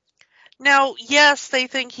 Okay. Now, yes, they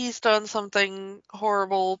think he's done something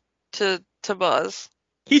horrible to Buzz.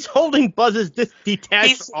 He's holding Buzz's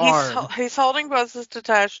detached arm. He's holding Buzz's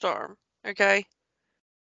detached arm. Okay.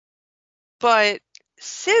 But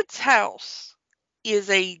Sid's house is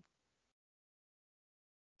a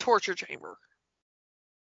torture chamber.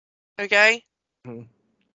 Okay? Mhm.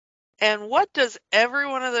 And what does every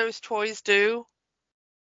one of those toys do?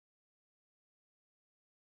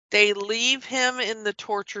 They leave him in the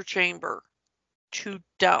torture chamber to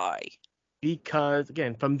die. Because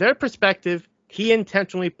again, from their perspective, he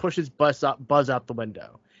intentionally pushes Buzz out the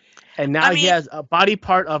window. And now I he mean, has a body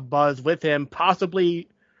part of Buzz with him, possibly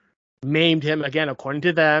maimed him again, according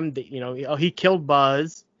to them. That, you know, he killed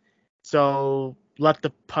Buzz, so let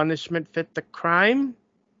the punishment fit the crime.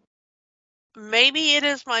 maybe it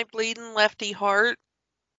is my bleeding lefty heart,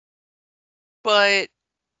 but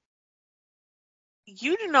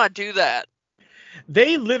you do not do that.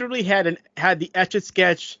 They literally had the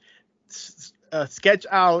Etch-a-Sketch sketch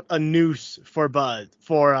out a noose for Buzz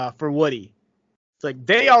for Woody. It's like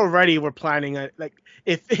they already were planning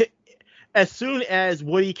if as soon as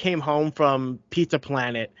Woody came home from Pizza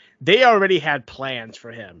Planet, they already had plans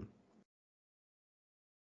for him.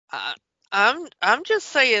 I'm just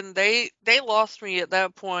saying they lost me at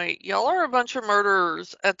that point. Y'all are a bunch of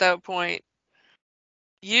murderers at that point.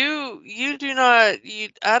 You do not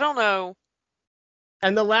I don't know.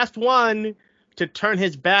 And the last one to turn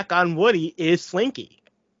his back on Woody is Slinky.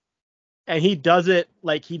 And he does it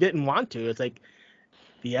like he didn't want to. It's like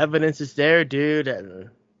the evidence is there, dude, and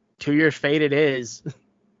to your fate it is.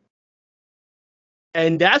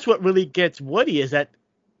 And that's what really gets Woody is that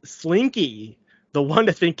Slinky, the one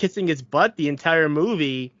that's been kissing his butt the entire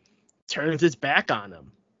movie, turns his back on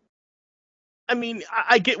him. I mean,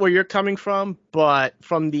 I get where you're coming from, but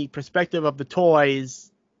from the perspective of the toys,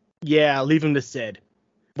 yeah, leave him to Sid.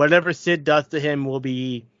 Whatever Sid does to him will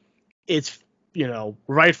be its,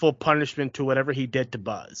 rightful punishment to whatever he did to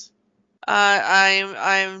Buzz.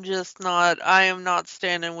 I'm just not. I am not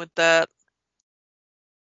standing with that.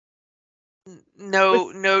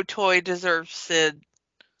 No toy deserves Sid.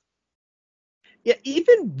 Yeah,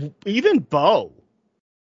 even Bo.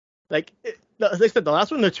 Like I said, the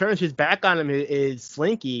last one that turns his back on him is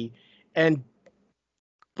Slinky, and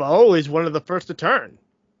Bo is one of the first to turn.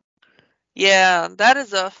 Yeah, that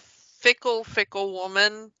is a fickle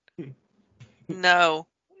woman. No,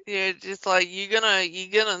 you're just like you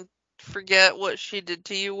gonna forget what she did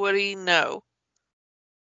to you, Woody? No.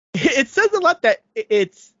 It says a lot that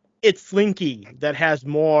it's Slinky that has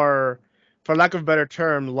more, for lack of a better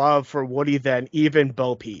term, love for Woody than even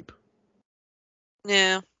Bo Peep.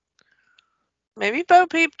 Yeah. Maybe Bo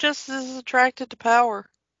Peep just is attracted to power.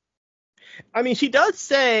 I mean, she does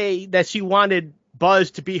say that she wanted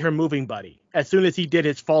Buzz to be her moving buddy as soon as he did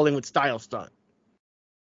his falling with style stunt.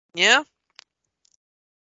 Yeah.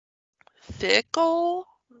 Fickle?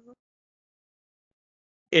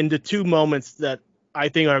 In the two moments that I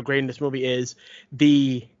think are great in this movie is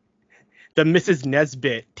the Mrs.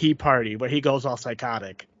 Nesbit tea party where he goes all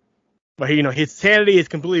psychotic. Where his sanity is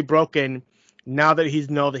completely broken now that he's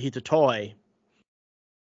that he's a toy.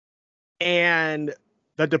 And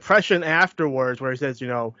the depression afterwards where he says,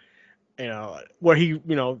 where he,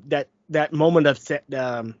 that moment of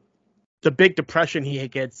the big depression he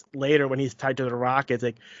gets later when he's tied to the rock is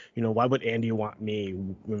like, why would Andy want me?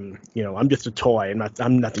 I'm just a toy.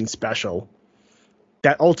 I'm nothing special.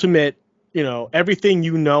 That ultimate, everything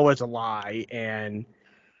is a lie. And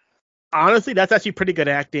honestly, that's actually pretty good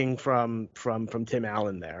acting from Tim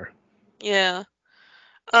Allen there. Yeah.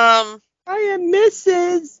 I am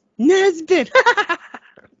Mrs. Nesbit.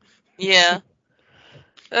 Yeah.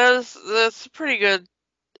 That's pretty good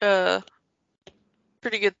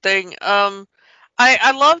pretty good thing.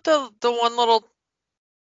 I love the one little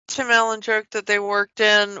Tim Allen joke that they worked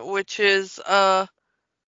in, which is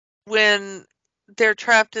when they're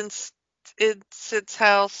trapped in Sid's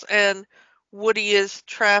house and Woody is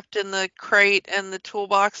trapped in the crate and the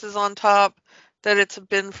toolbox is on top, that it's a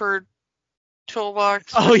Binford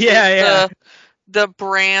toolbox. Oh, which yeah, is yeah. The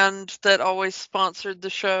brand that always sponsored the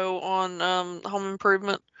show on Home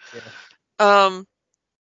Improvement. Yeah.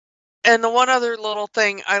 And the one other little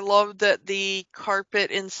thing, I love that the carpet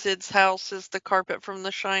in Sid's house is the carpet from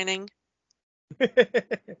The Shining.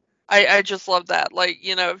 I just love that. Like,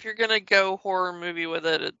 if you're gonna go horror movie with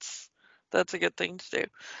it, that's a good thing to do.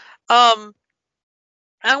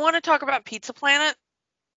 I want to talk about Pizza Planet.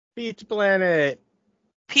 Pizza Planet.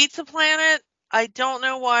 Pizza Planet, I don't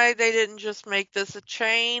know why they didn't just make this a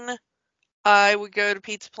chain. I would go to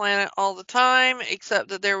Pizza Planet all the time, except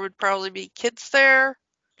that there would probably be kids there.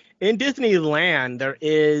 In Disneyland, there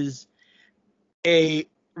is a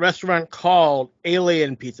restaurant called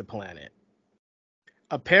Alien Pizza Planet.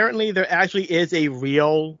 Apparently, there actually is a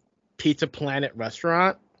real Pizza Planet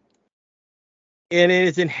restaurant, and it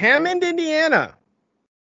is in Hammond, Indiana.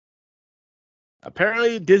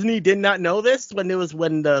 Apparently, Disney did not know this when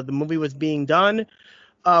the movie was being done,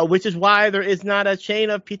 which is why there is not a chain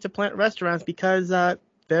of Pizza Planet restaurants, because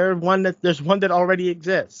there's one that already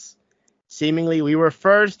exists. Seemingly, we were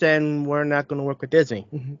first, and we're not going to work with Disney.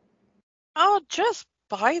 Oh, just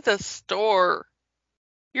buy the store.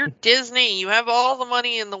 You're Disney. You have all the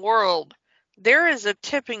money in the world. There is a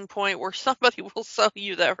tipping point where somebody will sell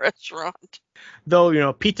you that restaurant.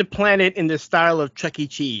 Though, Pizza Planet in the style of Chuck E.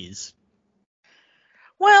 Cheese.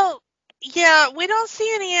 Well, yeah, we don't see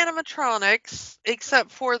any animatronics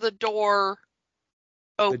except for the door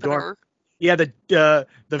opener. Yeah, the door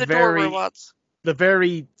very robots. the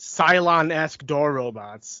very Cylon-esque door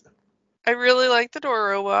robots. I really like the door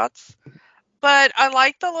robots. But I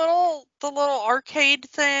like the little arcade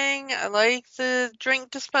thing. I like the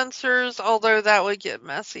drink dispensers, although that would get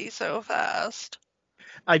messy so fast.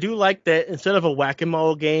 I do like that instead of a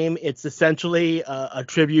whack-a-mole game, it's essentially a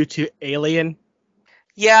tribute to Alien.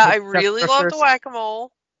 Yeah, I really love the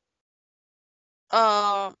whack-a-mole.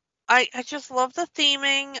 I just love the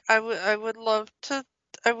theming. I would love to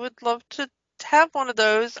have one of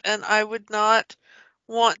those, and I would not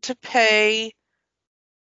want to pay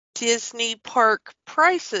Disney park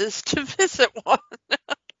prices to visit one.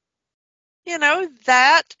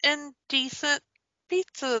 That and decent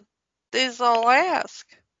pizza is all I ask.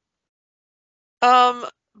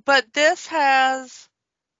 But this has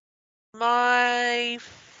my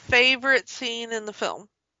favorite scene in the film.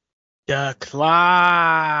 The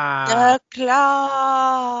claw. The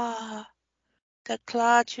claw. The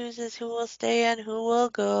claw chooses who will stay and who will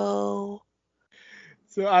go.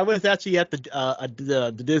 So I was actually at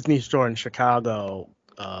the Disney store in Chicago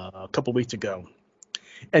a couple weeks ago,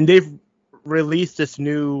 and they've released this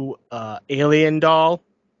new Alien doll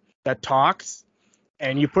that talks,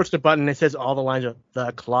 and you push the button and it says all the lines of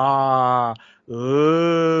the claw.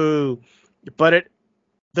 Ooh. But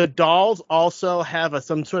the dolls also have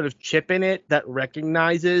some sort of chip in it that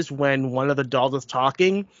recognizes when one of the dolls is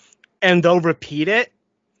talking, and they'll repeat it.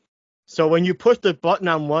 So when you push the button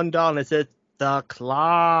on one doll and it says the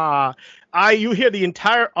claw, you hear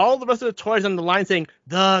all the rest of the toys on the line saying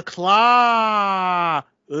the claw.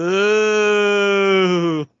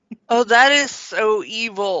 Ooh. Oh, that is so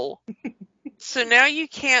evil. So now you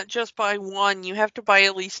can't just buy one, you have to buy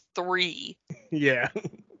at least 3. Yeah.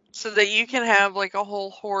 So that you can have like a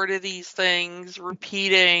whole horde of these things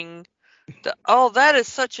repeating. That is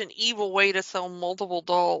such an evil way to sell multiple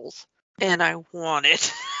dolls. And I want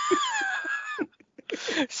it.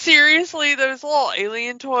 Seriously, those little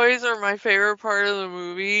alien toys are my favorite part of the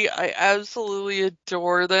movie. I absolutely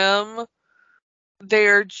adore them.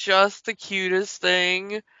 They're just the cutest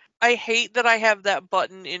thing. I hate that I have that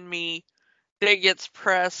button in me that gets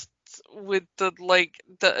pressed with the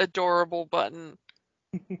adorable button.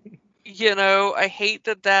 I hate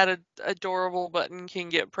that adorable button can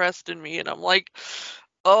get pressed in me, and I'm like,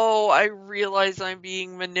 oh, I realize I'm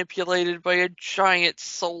being manipulated by a giant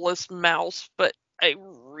soulless mouse, but I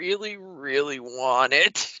really, really want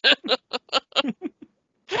it.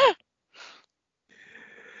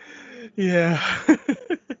 Yeah.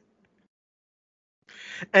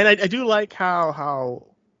 And I do like how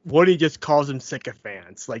Woody just calls them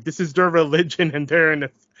sycophants. Like, this is their religion, and they're in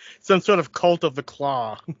some sort of cult of the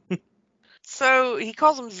claw. So he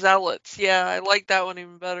calls them zealots. Yeah, I like that one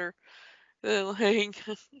even better.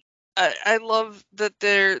 I love that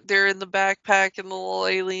they're in the backpack and the little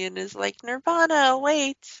alien is like, Nirvana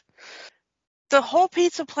awaits. the whole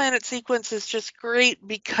Pizza Planet sequence is just great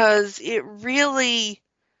because it really,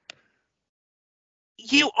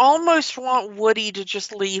 you almost want Woody to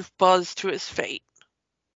just leave Buzz to his fate.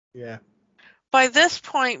 Yeah. By this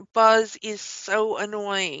point, Buzz is so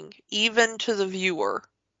annoying, even to the viewer,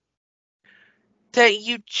 that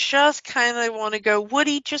you just kind of want to go,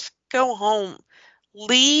 Woody, just go home.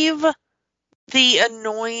 Leave the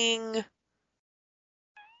annoying,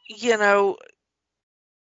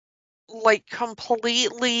 like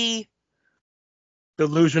completely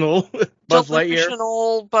Delusional Buzz Lightyear.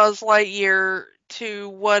 delusional Buzz Lightyear to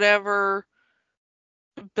whatever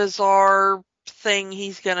bizarre thing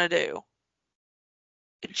he's gonna do.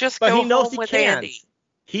 Just But go he knows home he with can't. Andy.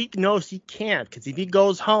 He knows he can't, because if he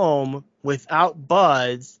goes home without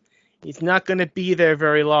Buzz, he's not going to be there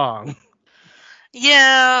very long.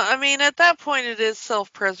 Yeah, I mean, at that point, it is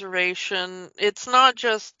self-preservation. It's not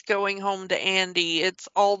just going home to Andy. It's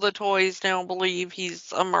all the toys now believe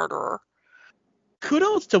he's a murderer.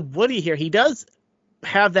 Kudos to Woody here. He does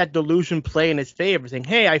have that delusion play in his favor, saying,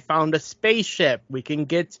 hey, I found a spaceship. We can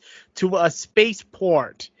get to a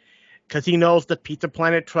spaceport. Because he knows the Pizza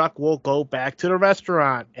Planet truck will go back to the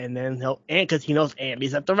restaurant. And then because he knows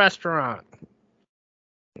Andy's at the restaurant.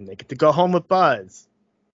 And they get to go home with Buzz.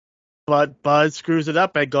 But Buzz screws it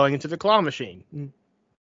up by going into the claw machine.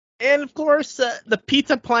 And of course, the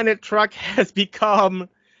Pizza Planet truck has become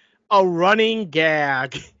a running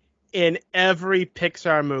gag in every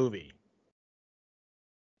Pixar movie.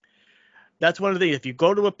 That's one of the things. If you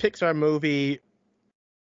go to a Pixar movie,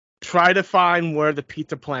 try to find where the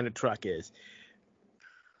Pizza Planet truck is.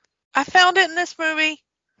 I found it in this movie.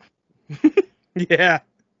 Yeah.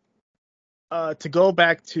 To go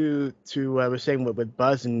back to what I was saying with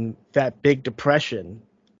Buzz and that big depression,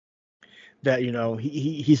 that,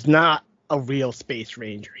 he's not a real space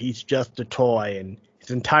ranger. He's just a toy, and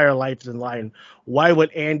his entire life is in line. Why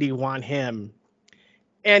would Andy want him?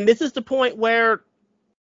 And this is the point where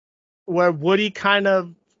Woody kind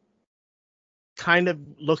of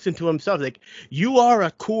looks into himself, like, you are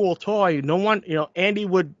a cool toy. No one, Andy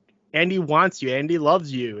wants you. Andy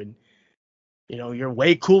loves you, and you're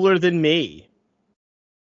way cooler than me.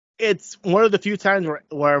 It's one of the few times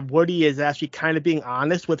where Woody is actually kind of being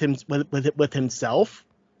honest with himself,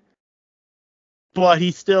 but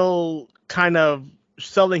he's still kind of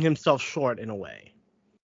selling himself short in a way.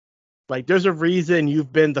 Like, there's a reason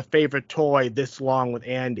you've been the favorite toy this long with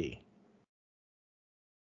Andy.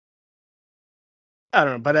 I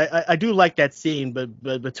don't know, but I do like that scene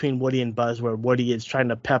but between Woody and Buzz, where Woody is trying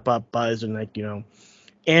to pep up Buzz and, like,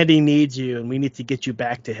 Andy needs you and we need to get you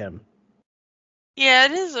back to him. Yeah,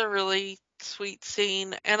 it is a really sweet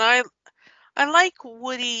scene, and I like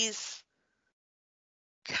Woody's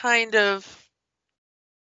kind of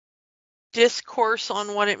discourse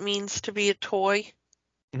on what it means to be a toy.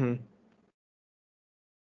 Mm-hmm.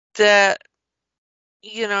 That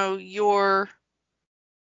you're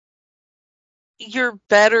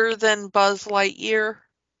better than Buzz Lightyear.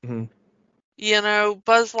 Mm-hmm.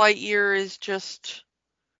 Buzz Lightyear is just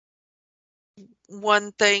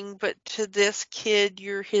one thing, but to this kid,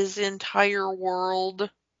 you're his entire world.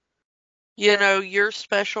 You're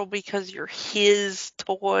special because you're his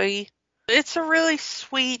toy. It's a really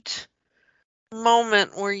sweet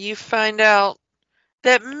moment where you find out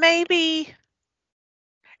that maybe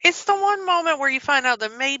it's the one moment where you find out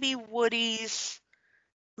that maybe Woody's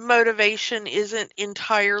motivation isn't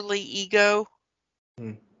entirely ego.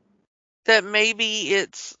 That maybe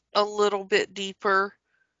it's a little bit deeper,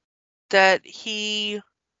 that he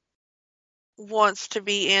wants to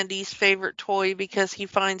be Andy's favorite toy because he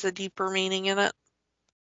finds a deeper meaning in it.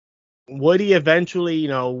 Woody eventually,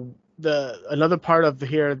 another part of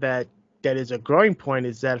here that is a growing point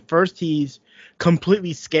is that first he's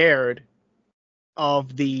completely scared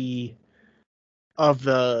of the I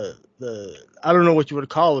don't know what you would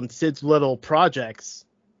call them, Sid's little projects,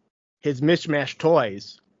 his mishmash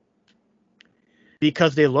toys,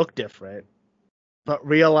 because they look different, but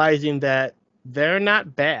realizing that they're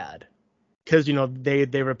not bad because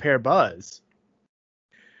they repair Buzz,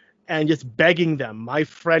 and just begging them, my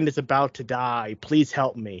friend is about to die, please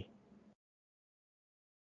help me.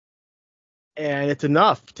 And it's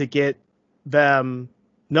enough to get them.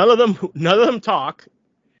 None of them talk.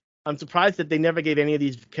 I'm surprised that they never gave any of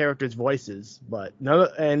these characters voices, but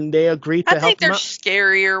and they agreed to help them out. I think they're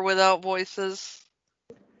scarier without voices.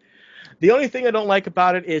 The only thing I don't like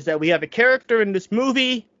about it is that we have a character in this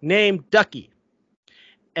movie named Ducky.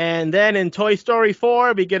 And then in Toy Story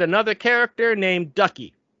 4, we get another character named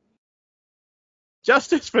Ducky.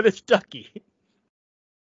 Justice for this Ducky.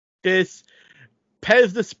 This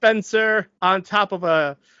Pez dispenser on top of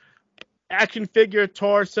a action figure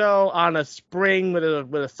torso on a spring with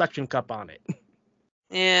a suction cup on it.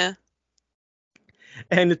 Yeah.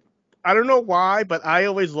 And I don't know why, but I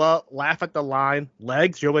always laugh at the line,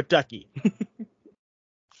 "Legs, you're with Ducky."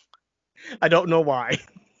 I don't know why.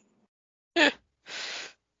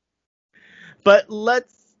 But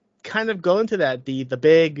let's kind of go into that, the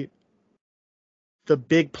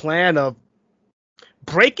big plan of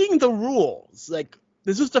breaking the rules. Like,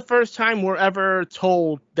 this is the first time we're ever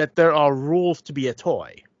told that there are rules to be a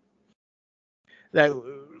toy. That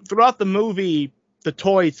throughout the movie, the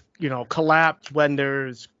toys, collapse when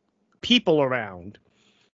there's people around,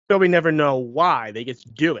 but we never know why. They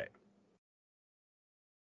just do it.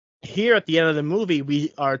 Here at the end of the movie,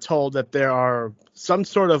 we are told that there are some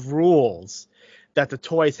sort of rules that the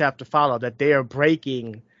toys have to follow, that they are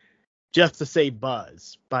breaking just to save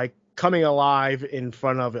Buzz by coming alive in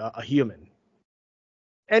front of a human.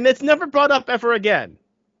 And it's never brought up ever again.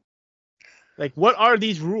 Like, what are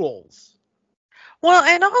these rules? Well,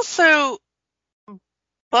 and also,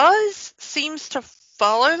 Buzz seems to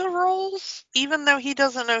follow the rules, even though he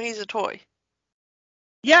doesn't know he's a toy.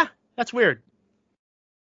 Yeah, that's weird.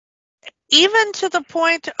 Even to the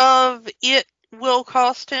point of it will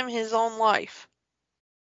cost him his own life.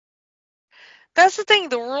 That's the thing.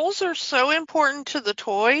 The rules are so important to the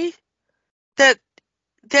toy that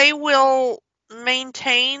they will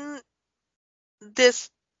maintain this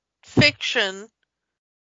fiction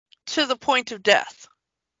to the point of death.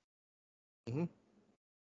 Mm-hmm.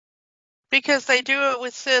 Because they do it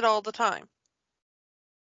with Sid all the time.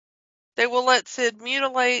 They will let Sid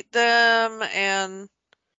mutilate them and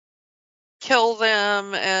kill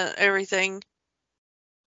them and everything.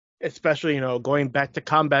 Especially, going back to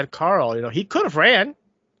Combat Carl, he could have ran.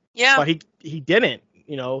 Yeah. But he didn't.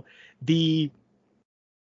 The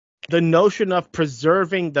notion of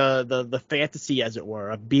preserving the fantasy, as it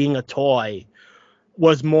were, of being a toy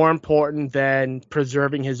was more important than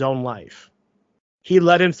preserving his own life. He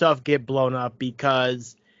let himself get blown up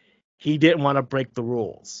because he didn't want to break the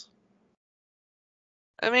rules.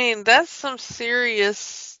 I mean, that's some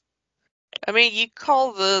serious... I mean, you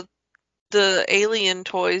call the alien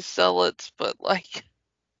toys zealots, but like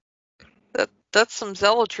that's some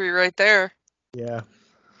zealotry right there. Yeah.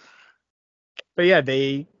 But yeah,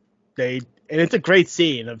 they and it's a great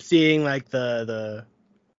scene of seeing like the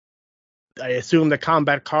I assume the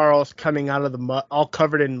Combat Carls coming out of the mud, all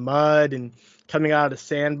covered in mud, and coming out of the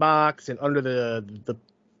sandbox and under the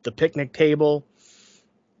picnic table.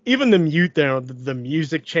 Even the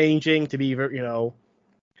music changing to be,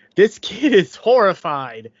 this kid is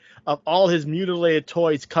horrified of all his mutilated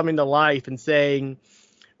toys coming to life and saying,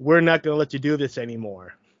 "We're not going to let you do this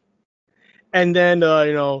anymore." And then,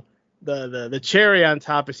 the cherry on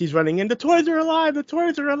top is he's running in, "The toys are alive! The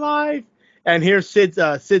toys are alive!" And here's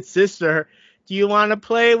Sid's sister, "Do you want to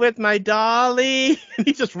play with my dolly?" And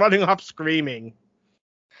he's just running off screaming.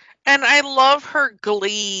 And I love her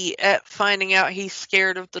glee at finding out he's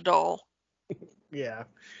scared of the doll. Yeah.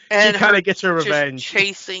 And she kind of gets her revenge. Just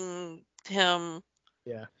chasing him.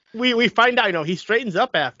 Yeah. We find out, he straightens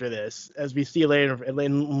up after this, as we see later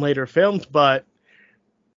in later films, but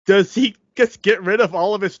does he just get rid of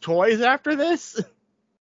all of his toys after this?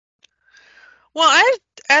 Well,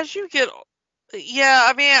 as you get... Yeah,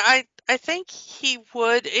 I mean, I think he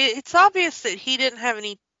would. It's obvious that he didn't have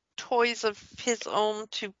any toys of his own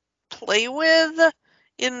to play with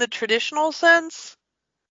in the traditional sense.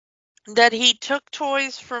 That he took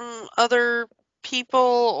toys from other people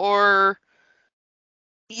or,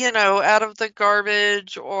 out of the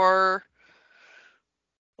garbage or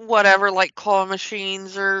whatever, like claw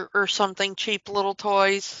machines or something, cheap little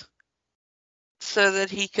toys, so that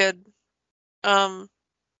he could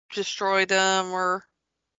destroy them or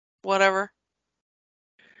whatever.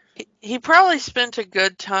 He probably spent a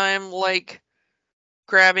good time, like,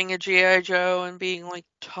 grabbing a G.I. Joe and being like,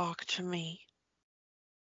 "Talk to me.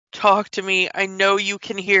 Talk to me. I know you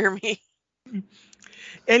can hear me."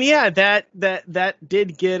 And yeah, that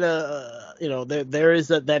did get there is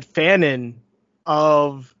that fanon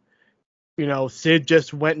of, Sid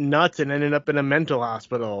just went nuts and ended up in a mental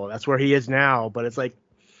hospital. That's where he is now. But it's like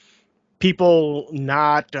people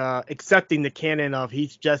not accepting the canon of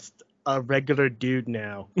he's just a regular dude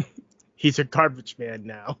now. He's a garbage man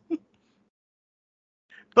now.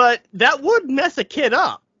 But that would mess a kid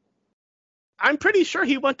up. I'm pretty sure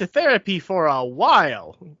he went to therapy for a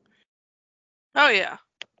while. Oh, yeah.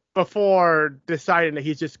 Before deciding that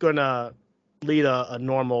he's just going to lead a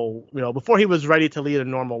normal, before he was ready to lead a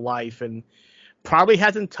normal life, and probably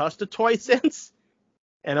hasn't touched a toy since.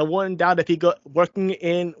 And I wouldn't doubt if he go working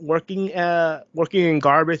in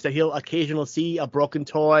garbage that he'll occasionally see a broken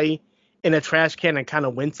toy in a trash can and kind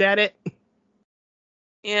of wince at it.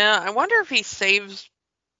 Yeah, I wonder if he saves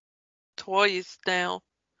toys now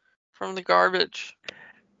from the garbage.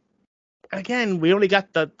 Again, we only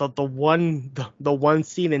got the one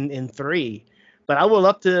scene in 3, but I would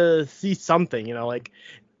love to see something. Like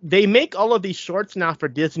they make all of these shorts now for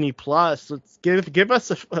Disney Plus. Let's give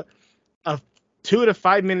us a 2 to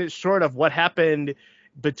 5 minute short of what happened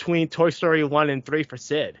between Toy Story 1 and 3 for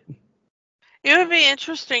Sid. It would be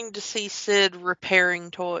interesting to see Sid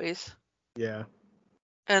repairing toys Yeah.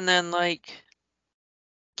 and then like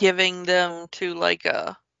giving them to like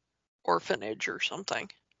a orphanage or something.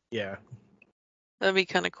 Yeah. That'd be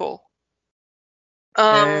kind of cool.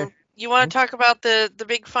 Eh. You want to talk about the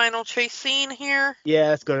big final chase scene here? Yeah,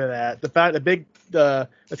 let's go to that.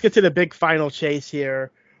 Let's get to the big final chase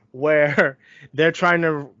here, where they're trying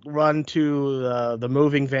to run to the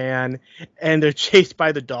moving van, and they're chased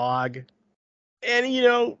by the dog.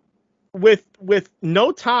 And with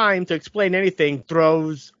no time to explain anything,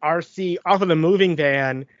 throws RC off of the moving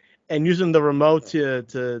van and using the remote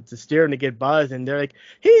to steer him to get Buzz, and they're like,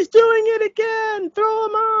 he's doing it again, throw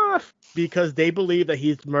him off, because they believe that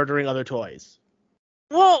he's murdering other toys.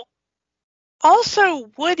 Well, also,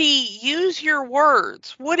 Woody, use your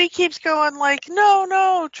words. Woody keeps going like,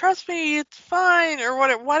 no, trust me, it's fine, or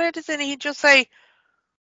what? Why doesn't he just say,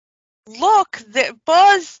 look, that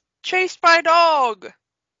Buzz chased by dog?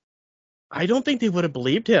 I don't think they would have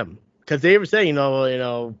believed him, because they were saying, I don't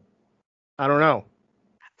know.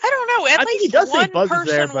 I don't know. At think he least does say one Buzz is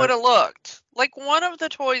there, person but- would have looked. Like one of the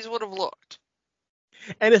toys would have looked.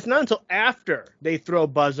 And it's not until after they throw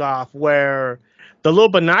Buzz off where the little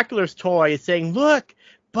binoculars toy is saying, look,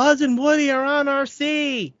 Buzz and Woody are on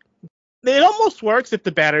RC. It almost works if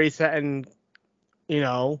the batteries hadn't,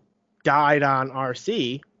 died on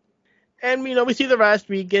RC. And, we see the rest.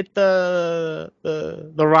 We get the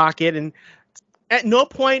rocket. And at no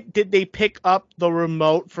point did they pick up the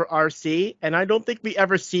remote for RC. And I don't think we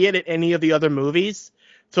ever see it in any of the other movies.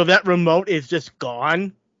 So that remote is just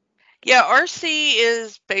gone. Yeah, RC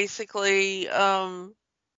is basically a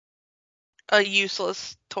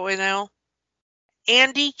useless toy now.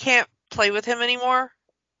 Andy can't play with him anymore.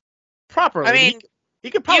 Properly. I mean, he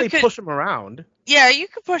could probably push him around. Yeah, you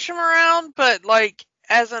could push him around, but like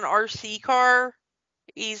as an RC car,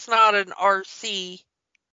 he's not an RC.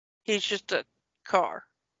 He's just a car.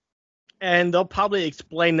 And they'll probably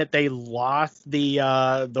explain that they lost the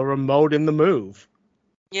remote in the move.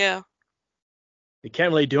 Yeah. They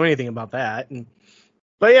can't really do anything about that.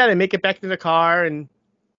 But yeah, they make it back to the car, and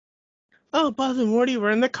Buzz and Woody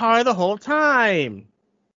were in the car the whole time.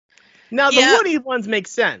 Now the Woody ones make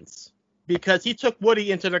sense because he took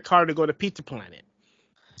Woody into the car to go to Pizza Planet,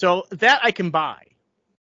 so that I can buy.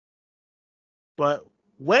 But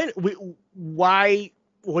why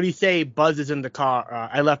would he say Buzz is in the car?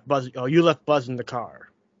 I left Buzz. Oh, you left Buzz in the car.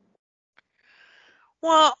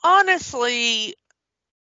 Well, honestly,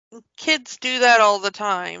 kids do that all the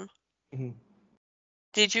time. Mm-hmm.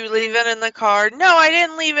 Did you leave it in the car? No, I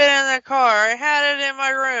didn't leave it in the car. I had it in my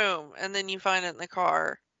room. And then you find it in the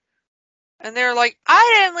car. And they're like,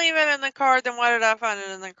 I didn't leave it in the car. Then why did I find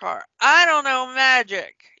it in the car? I don't know,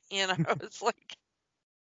 magic. It's like,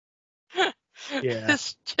 yeah,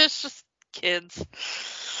 it's just kids.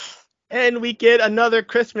 And we get another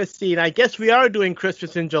Christmas scene. I guess we are doing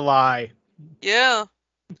Christmas in July. Yeah.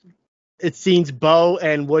 It seems Bo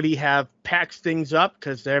and Woody have packed things up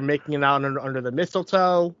because they're making it out under the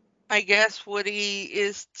mistletoe. I guess Woody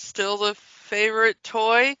is still the favorite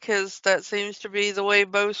toy because that seems to be the way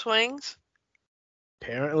Bo swings.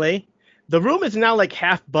 Apparently. The room is now like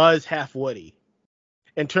half Buzz, half Woody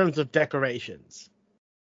in terms of decorations.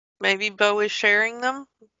 Maybe Bo is sharing them?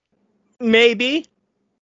 Maybe.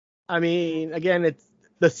 I mean, again,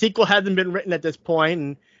 the sequel hasn't been written at this point,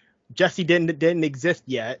 and Jesse didn't exist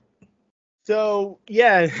yet. So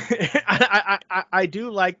yeah, I do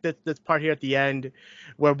like this part here at the end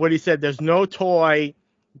where Woody said there's no toy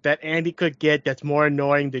that Andy could get that's more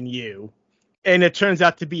annoying than you. And it turns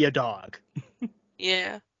out to be a dog.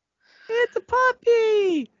 Yeah. It's a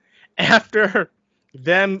puppy! After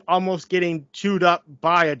them almost getting chewed up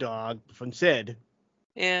by a dog from Sid.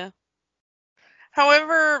 Yeah.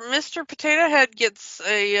 However, Mr. Potato Head gets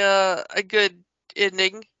a good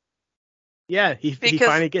ending. Yeah, he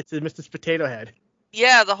finally gets his Mr. Potato Head.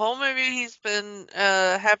 Yeah, the whole movie he's been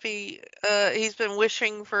happy. He's been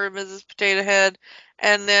wishing for a Mrs. Potato Head,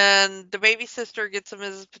 and then the baby sister gets a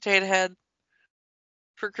Mrs. Potato Head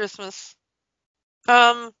for Christmas.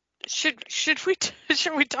 Should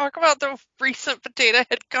we talk about the recent Potato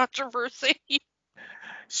Head controversy?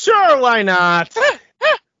 Sure, why not?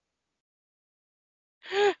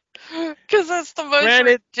 Because that's the most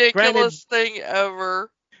Granted- ridiculous thing ever.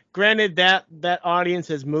 Granted, that audience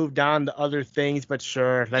has moved on to other things, but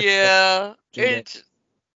sure. Yeah. It.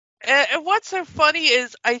 And what's so funny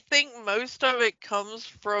is I think most of it comes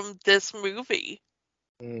from this movie.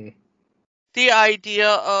 Mm. The idea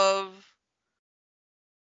of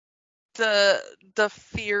the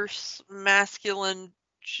fierce masculine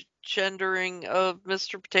gendering of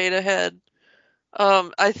Mr. Potato Head.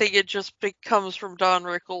 I think it just comes from Don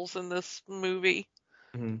Rickles in this movie.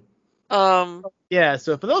 Mhm. Yeah,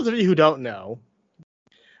 so for those of you who don't know,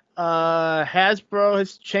 Hasbro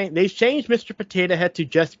has changed. They've changed Mr. Potato Head to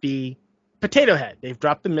just be Potato Head. They've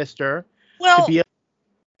dropped the Mister well, to be.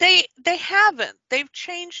 they haven't. They've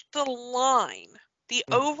changed the line, the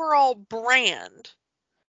overall brand,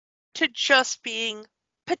 to just being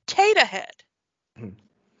Potato Head. Mhm.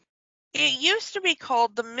 It used to be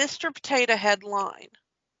called the Mr. Potato Head line.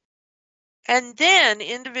 And then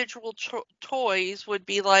individual toys would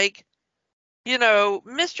be like,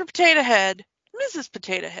 Mr. Potato Head, Mrs.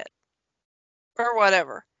 Potato Head, or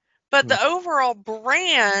whatever. But the overall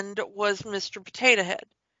brand was Mr. Potato Head.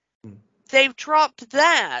 They've dropped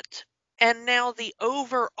that, and now the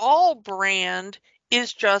overall brand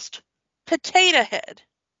is just Potato Head.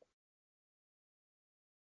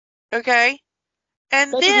 Okay?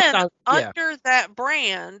 And That then sound, under that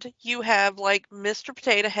brand, you have like Mr.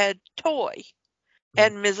 Potato Head Toy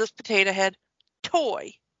and Mrs. Potato Head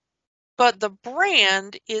Toy. But the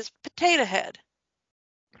brand is Potato Head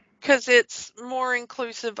because it's more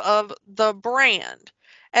inclusive of the brand.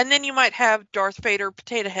 And then you might have Darth Vader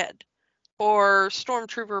Potato Head or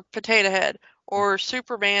Stormtrooper Potato Head or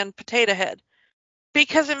Superman Potato Head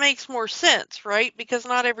because it makes more sense, right? Because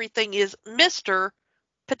not everything is Mr.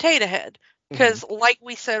 Potato Head. Because like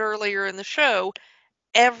we said earlier in the show,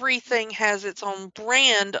 everything has its own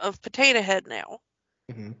brand of Potato Head now.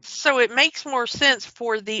 So it makes more sense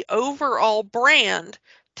for the overall brand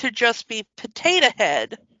to just be Potato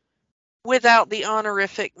Head without the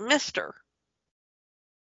honorific Mr.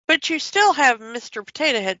 But you still have Mr.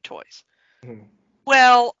 Potato Head toys.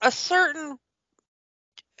 Well, a certain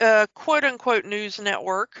quote-unquote news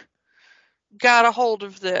network got a hold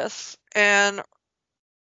of this and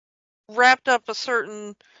wrapped up a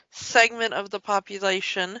certain segment of the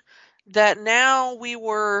population that now we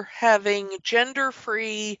were having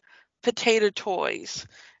gender-free potato toys,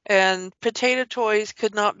 and potato toys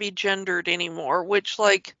could not be gendered anymore, which,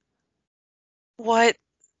 like, what?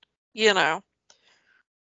 And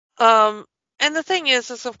the thing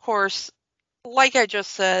is of course, like I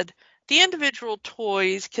just said, the individual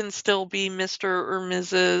toys can still be Mr. or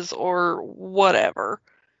Mrs. or whatever.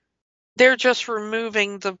 They're just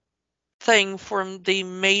removing the thing from the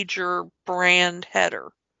major brand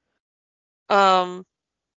header.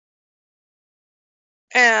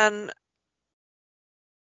 And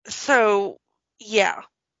so, yeah.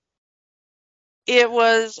 It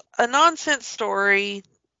was a nonsense story,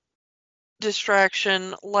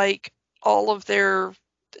 distraction, like all of their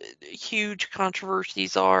huge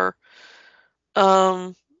controversies are.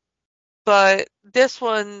 But this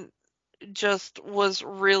one just was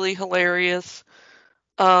really hilarious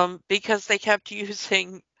because they kept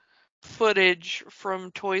using footage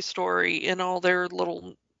from Toy Story in all their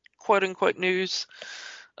little quote-unquote news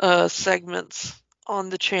segments on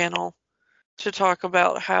the channel to talk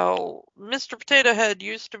about how Mr. Potato Head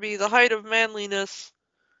used to be the height of manliness.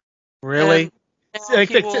 Really?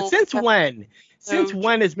 Since when? Since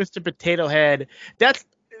when is Mr. Potato Head? That's,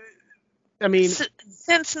 I mean,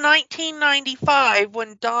 since 1995,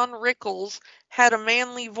 when Don Rickles had a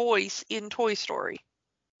manly voice in Toy Story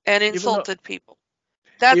and insulted people.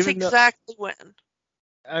 That's exactly when.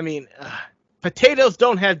 I mean, potatoes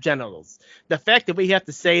don't have genitals. The fact that we have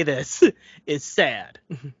to say this is sad.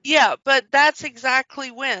 Yeah, but that's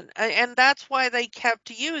exactly when. And that's why they kept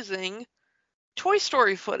using Toy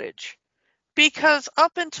Story footage. Because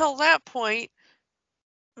up until that point,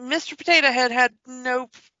 Mr. Potato Head had no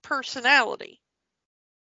personality.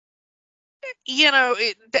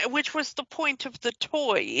 Which was the point of the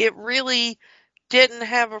toy. It really didn't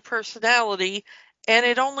have a personality, and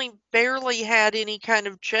it only barely had any kind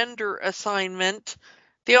of gender assignment.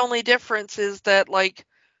 The only difference is that, like,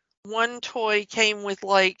 one toy came with,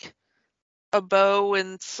 like, a bow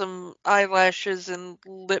and some eyelashes and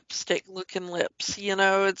lipstick-looking lips.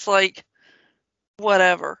 It's like,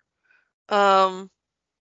 whatever.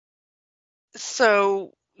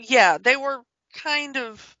 So, yeah, they were kind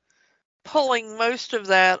of pulling most of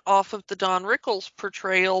that off of the Don Rickles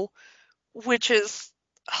portrayal, which is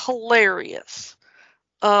hilarious.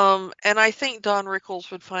 And I think Don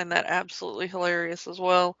Rickles would find that absolutely hilarious as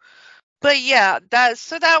well. But yeah,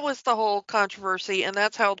 that was the whole controversy, and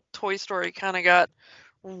that's how Toy Story kind of got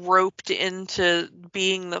roped into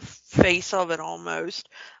being the face of it almost.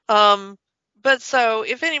 But so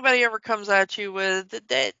if anybody ever comes at you with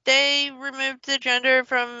that they removed the gender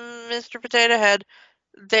from Mr. Potato Head,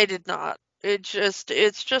 they did not.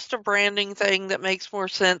 It's just a branding thing that makes more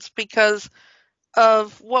sense because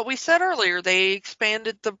of what we said earlier. They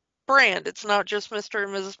expanded the brand. It's not just Mr.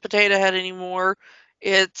 and Mrs. Potato Head anymore.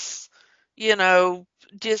 It's, you know,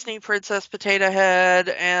 Disney Princess Potato Head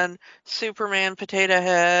and Superman Potato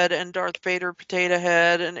Head and Darth Vader Potato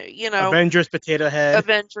Head and, you know, Avengers Potato Head.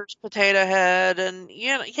 Avengers Potato Head and,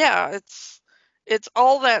 you know, yeah, it's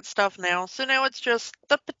all that stuff now. So now it's just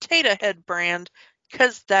the Potato Head brand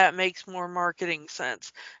because that makes more marketing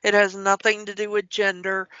sense. It has nothing to do with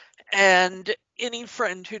gender, and any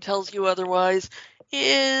friend who tells you otherwise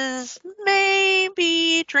is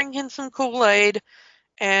maybe drinking some Kool-Aid,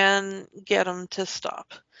 and get them to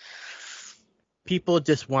stop. People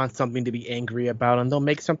just want something to be angry about, and they'll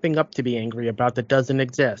make something up to be angry about that doesn't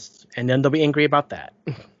exist, and then they'll be angry about that.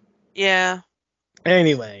 Yeah.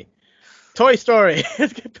 Anyway, Toy Story.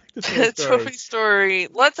 Let's get back to Toy Story. Toy Story.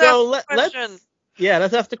 Let's ask the question.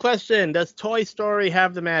 Let's ask the question. Does Toy Story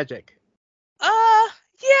have the magic? Yeah,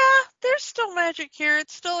 there's still magic here.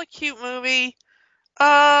 It's still a cute movie.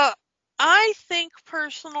 I think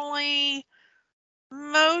personally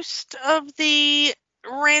most of the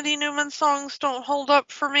Randy Newman songs don't hold up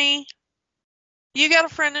for me. You Got a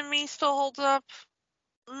Friend in Me still holds up.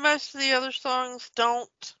 Most of the other songs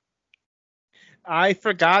don't. I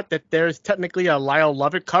forgot that there's technically a Lyle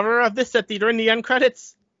Lovett cover of this during the end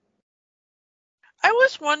credits. I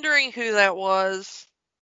was wondering who that was.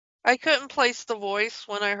 I couldn't place the voice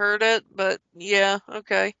when I heard it, but yeah,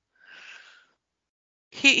 okay.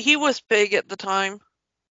 He was big at the time.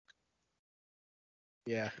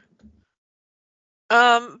 Yeah.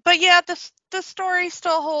 But yeah, the story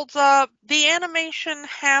still holds up. The animation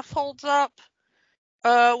half holds up.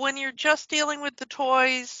 When you're just dealing with the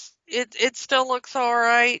toys, it still looks all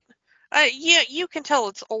right. Yeah, you can tell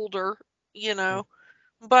it's older, you know,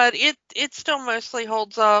 but it still mostly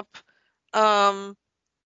holds up. The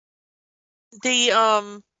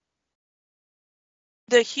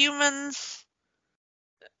humans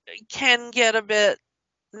can get a bit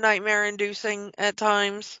nightmare-inducing at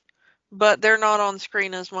times, but they're not on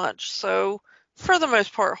screen as much, so for the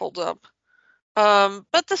most part holds up.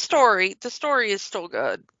 But the story is still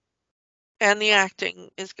good, and the acting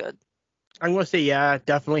is good. I'm going to say, yeah, it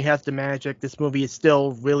definitely has the magic. This movie is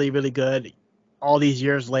still really, really good all these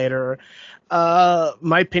years later.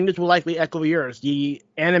 My opinions will likely echo yours. The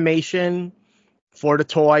animation for the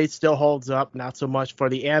toys still holds up, not so much for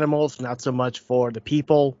the animals, not so much for the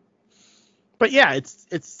people. But yeah, it's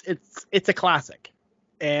a classic.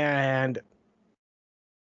 And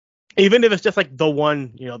even if it's just like the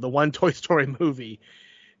one Toy Story movie,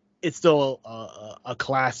 it's still a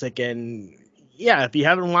classic. And yeah, if you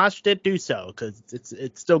haven't watched it, do so, because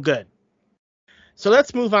it's still good. So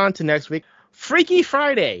let's move on to next week. Freaky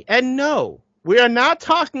Friday. And no, we are not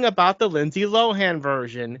talking about the Lindsay Lohan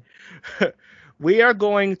version. We are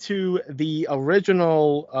going to the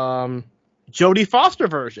original Jodie Foster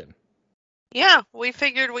version. Yeah, we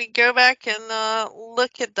figured we'd go back and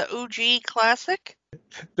look at the OG classic.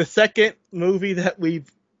 The second movie that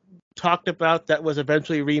we've talked about that was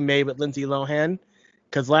eventually remade with Lindsay Lohan.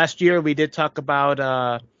 Because last year we did talk about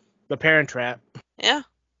The Parent Trap. Yeah.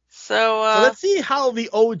 So let's see how the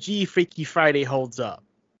OG Freaky Friday holds up.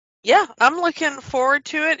 Yeah, I'm looking forward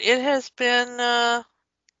to it. It has been a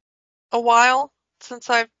while since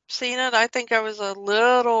I've seen it. I think I was a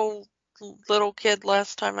little kid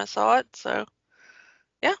last time I saw it, so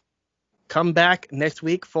yeah. Come back next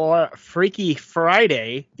week for Freaky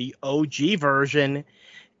Friday, the OG version,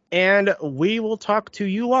 and we will talk to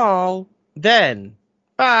you all then.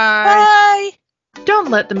 Bye! Bye!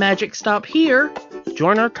 Don't let the magic stop here.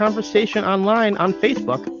 Join our conversation online on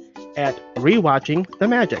Facebook at Rewatching the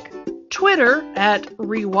Magic. Twitter at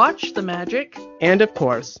Rewatch the Magic. And of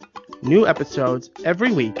course, new episodes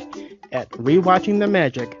every week at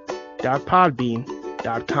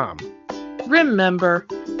rewatchingthemagic.podbean.com. Remember,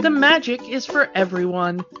 the magic is for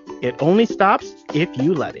everyone. It only stops if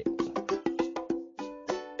you let it.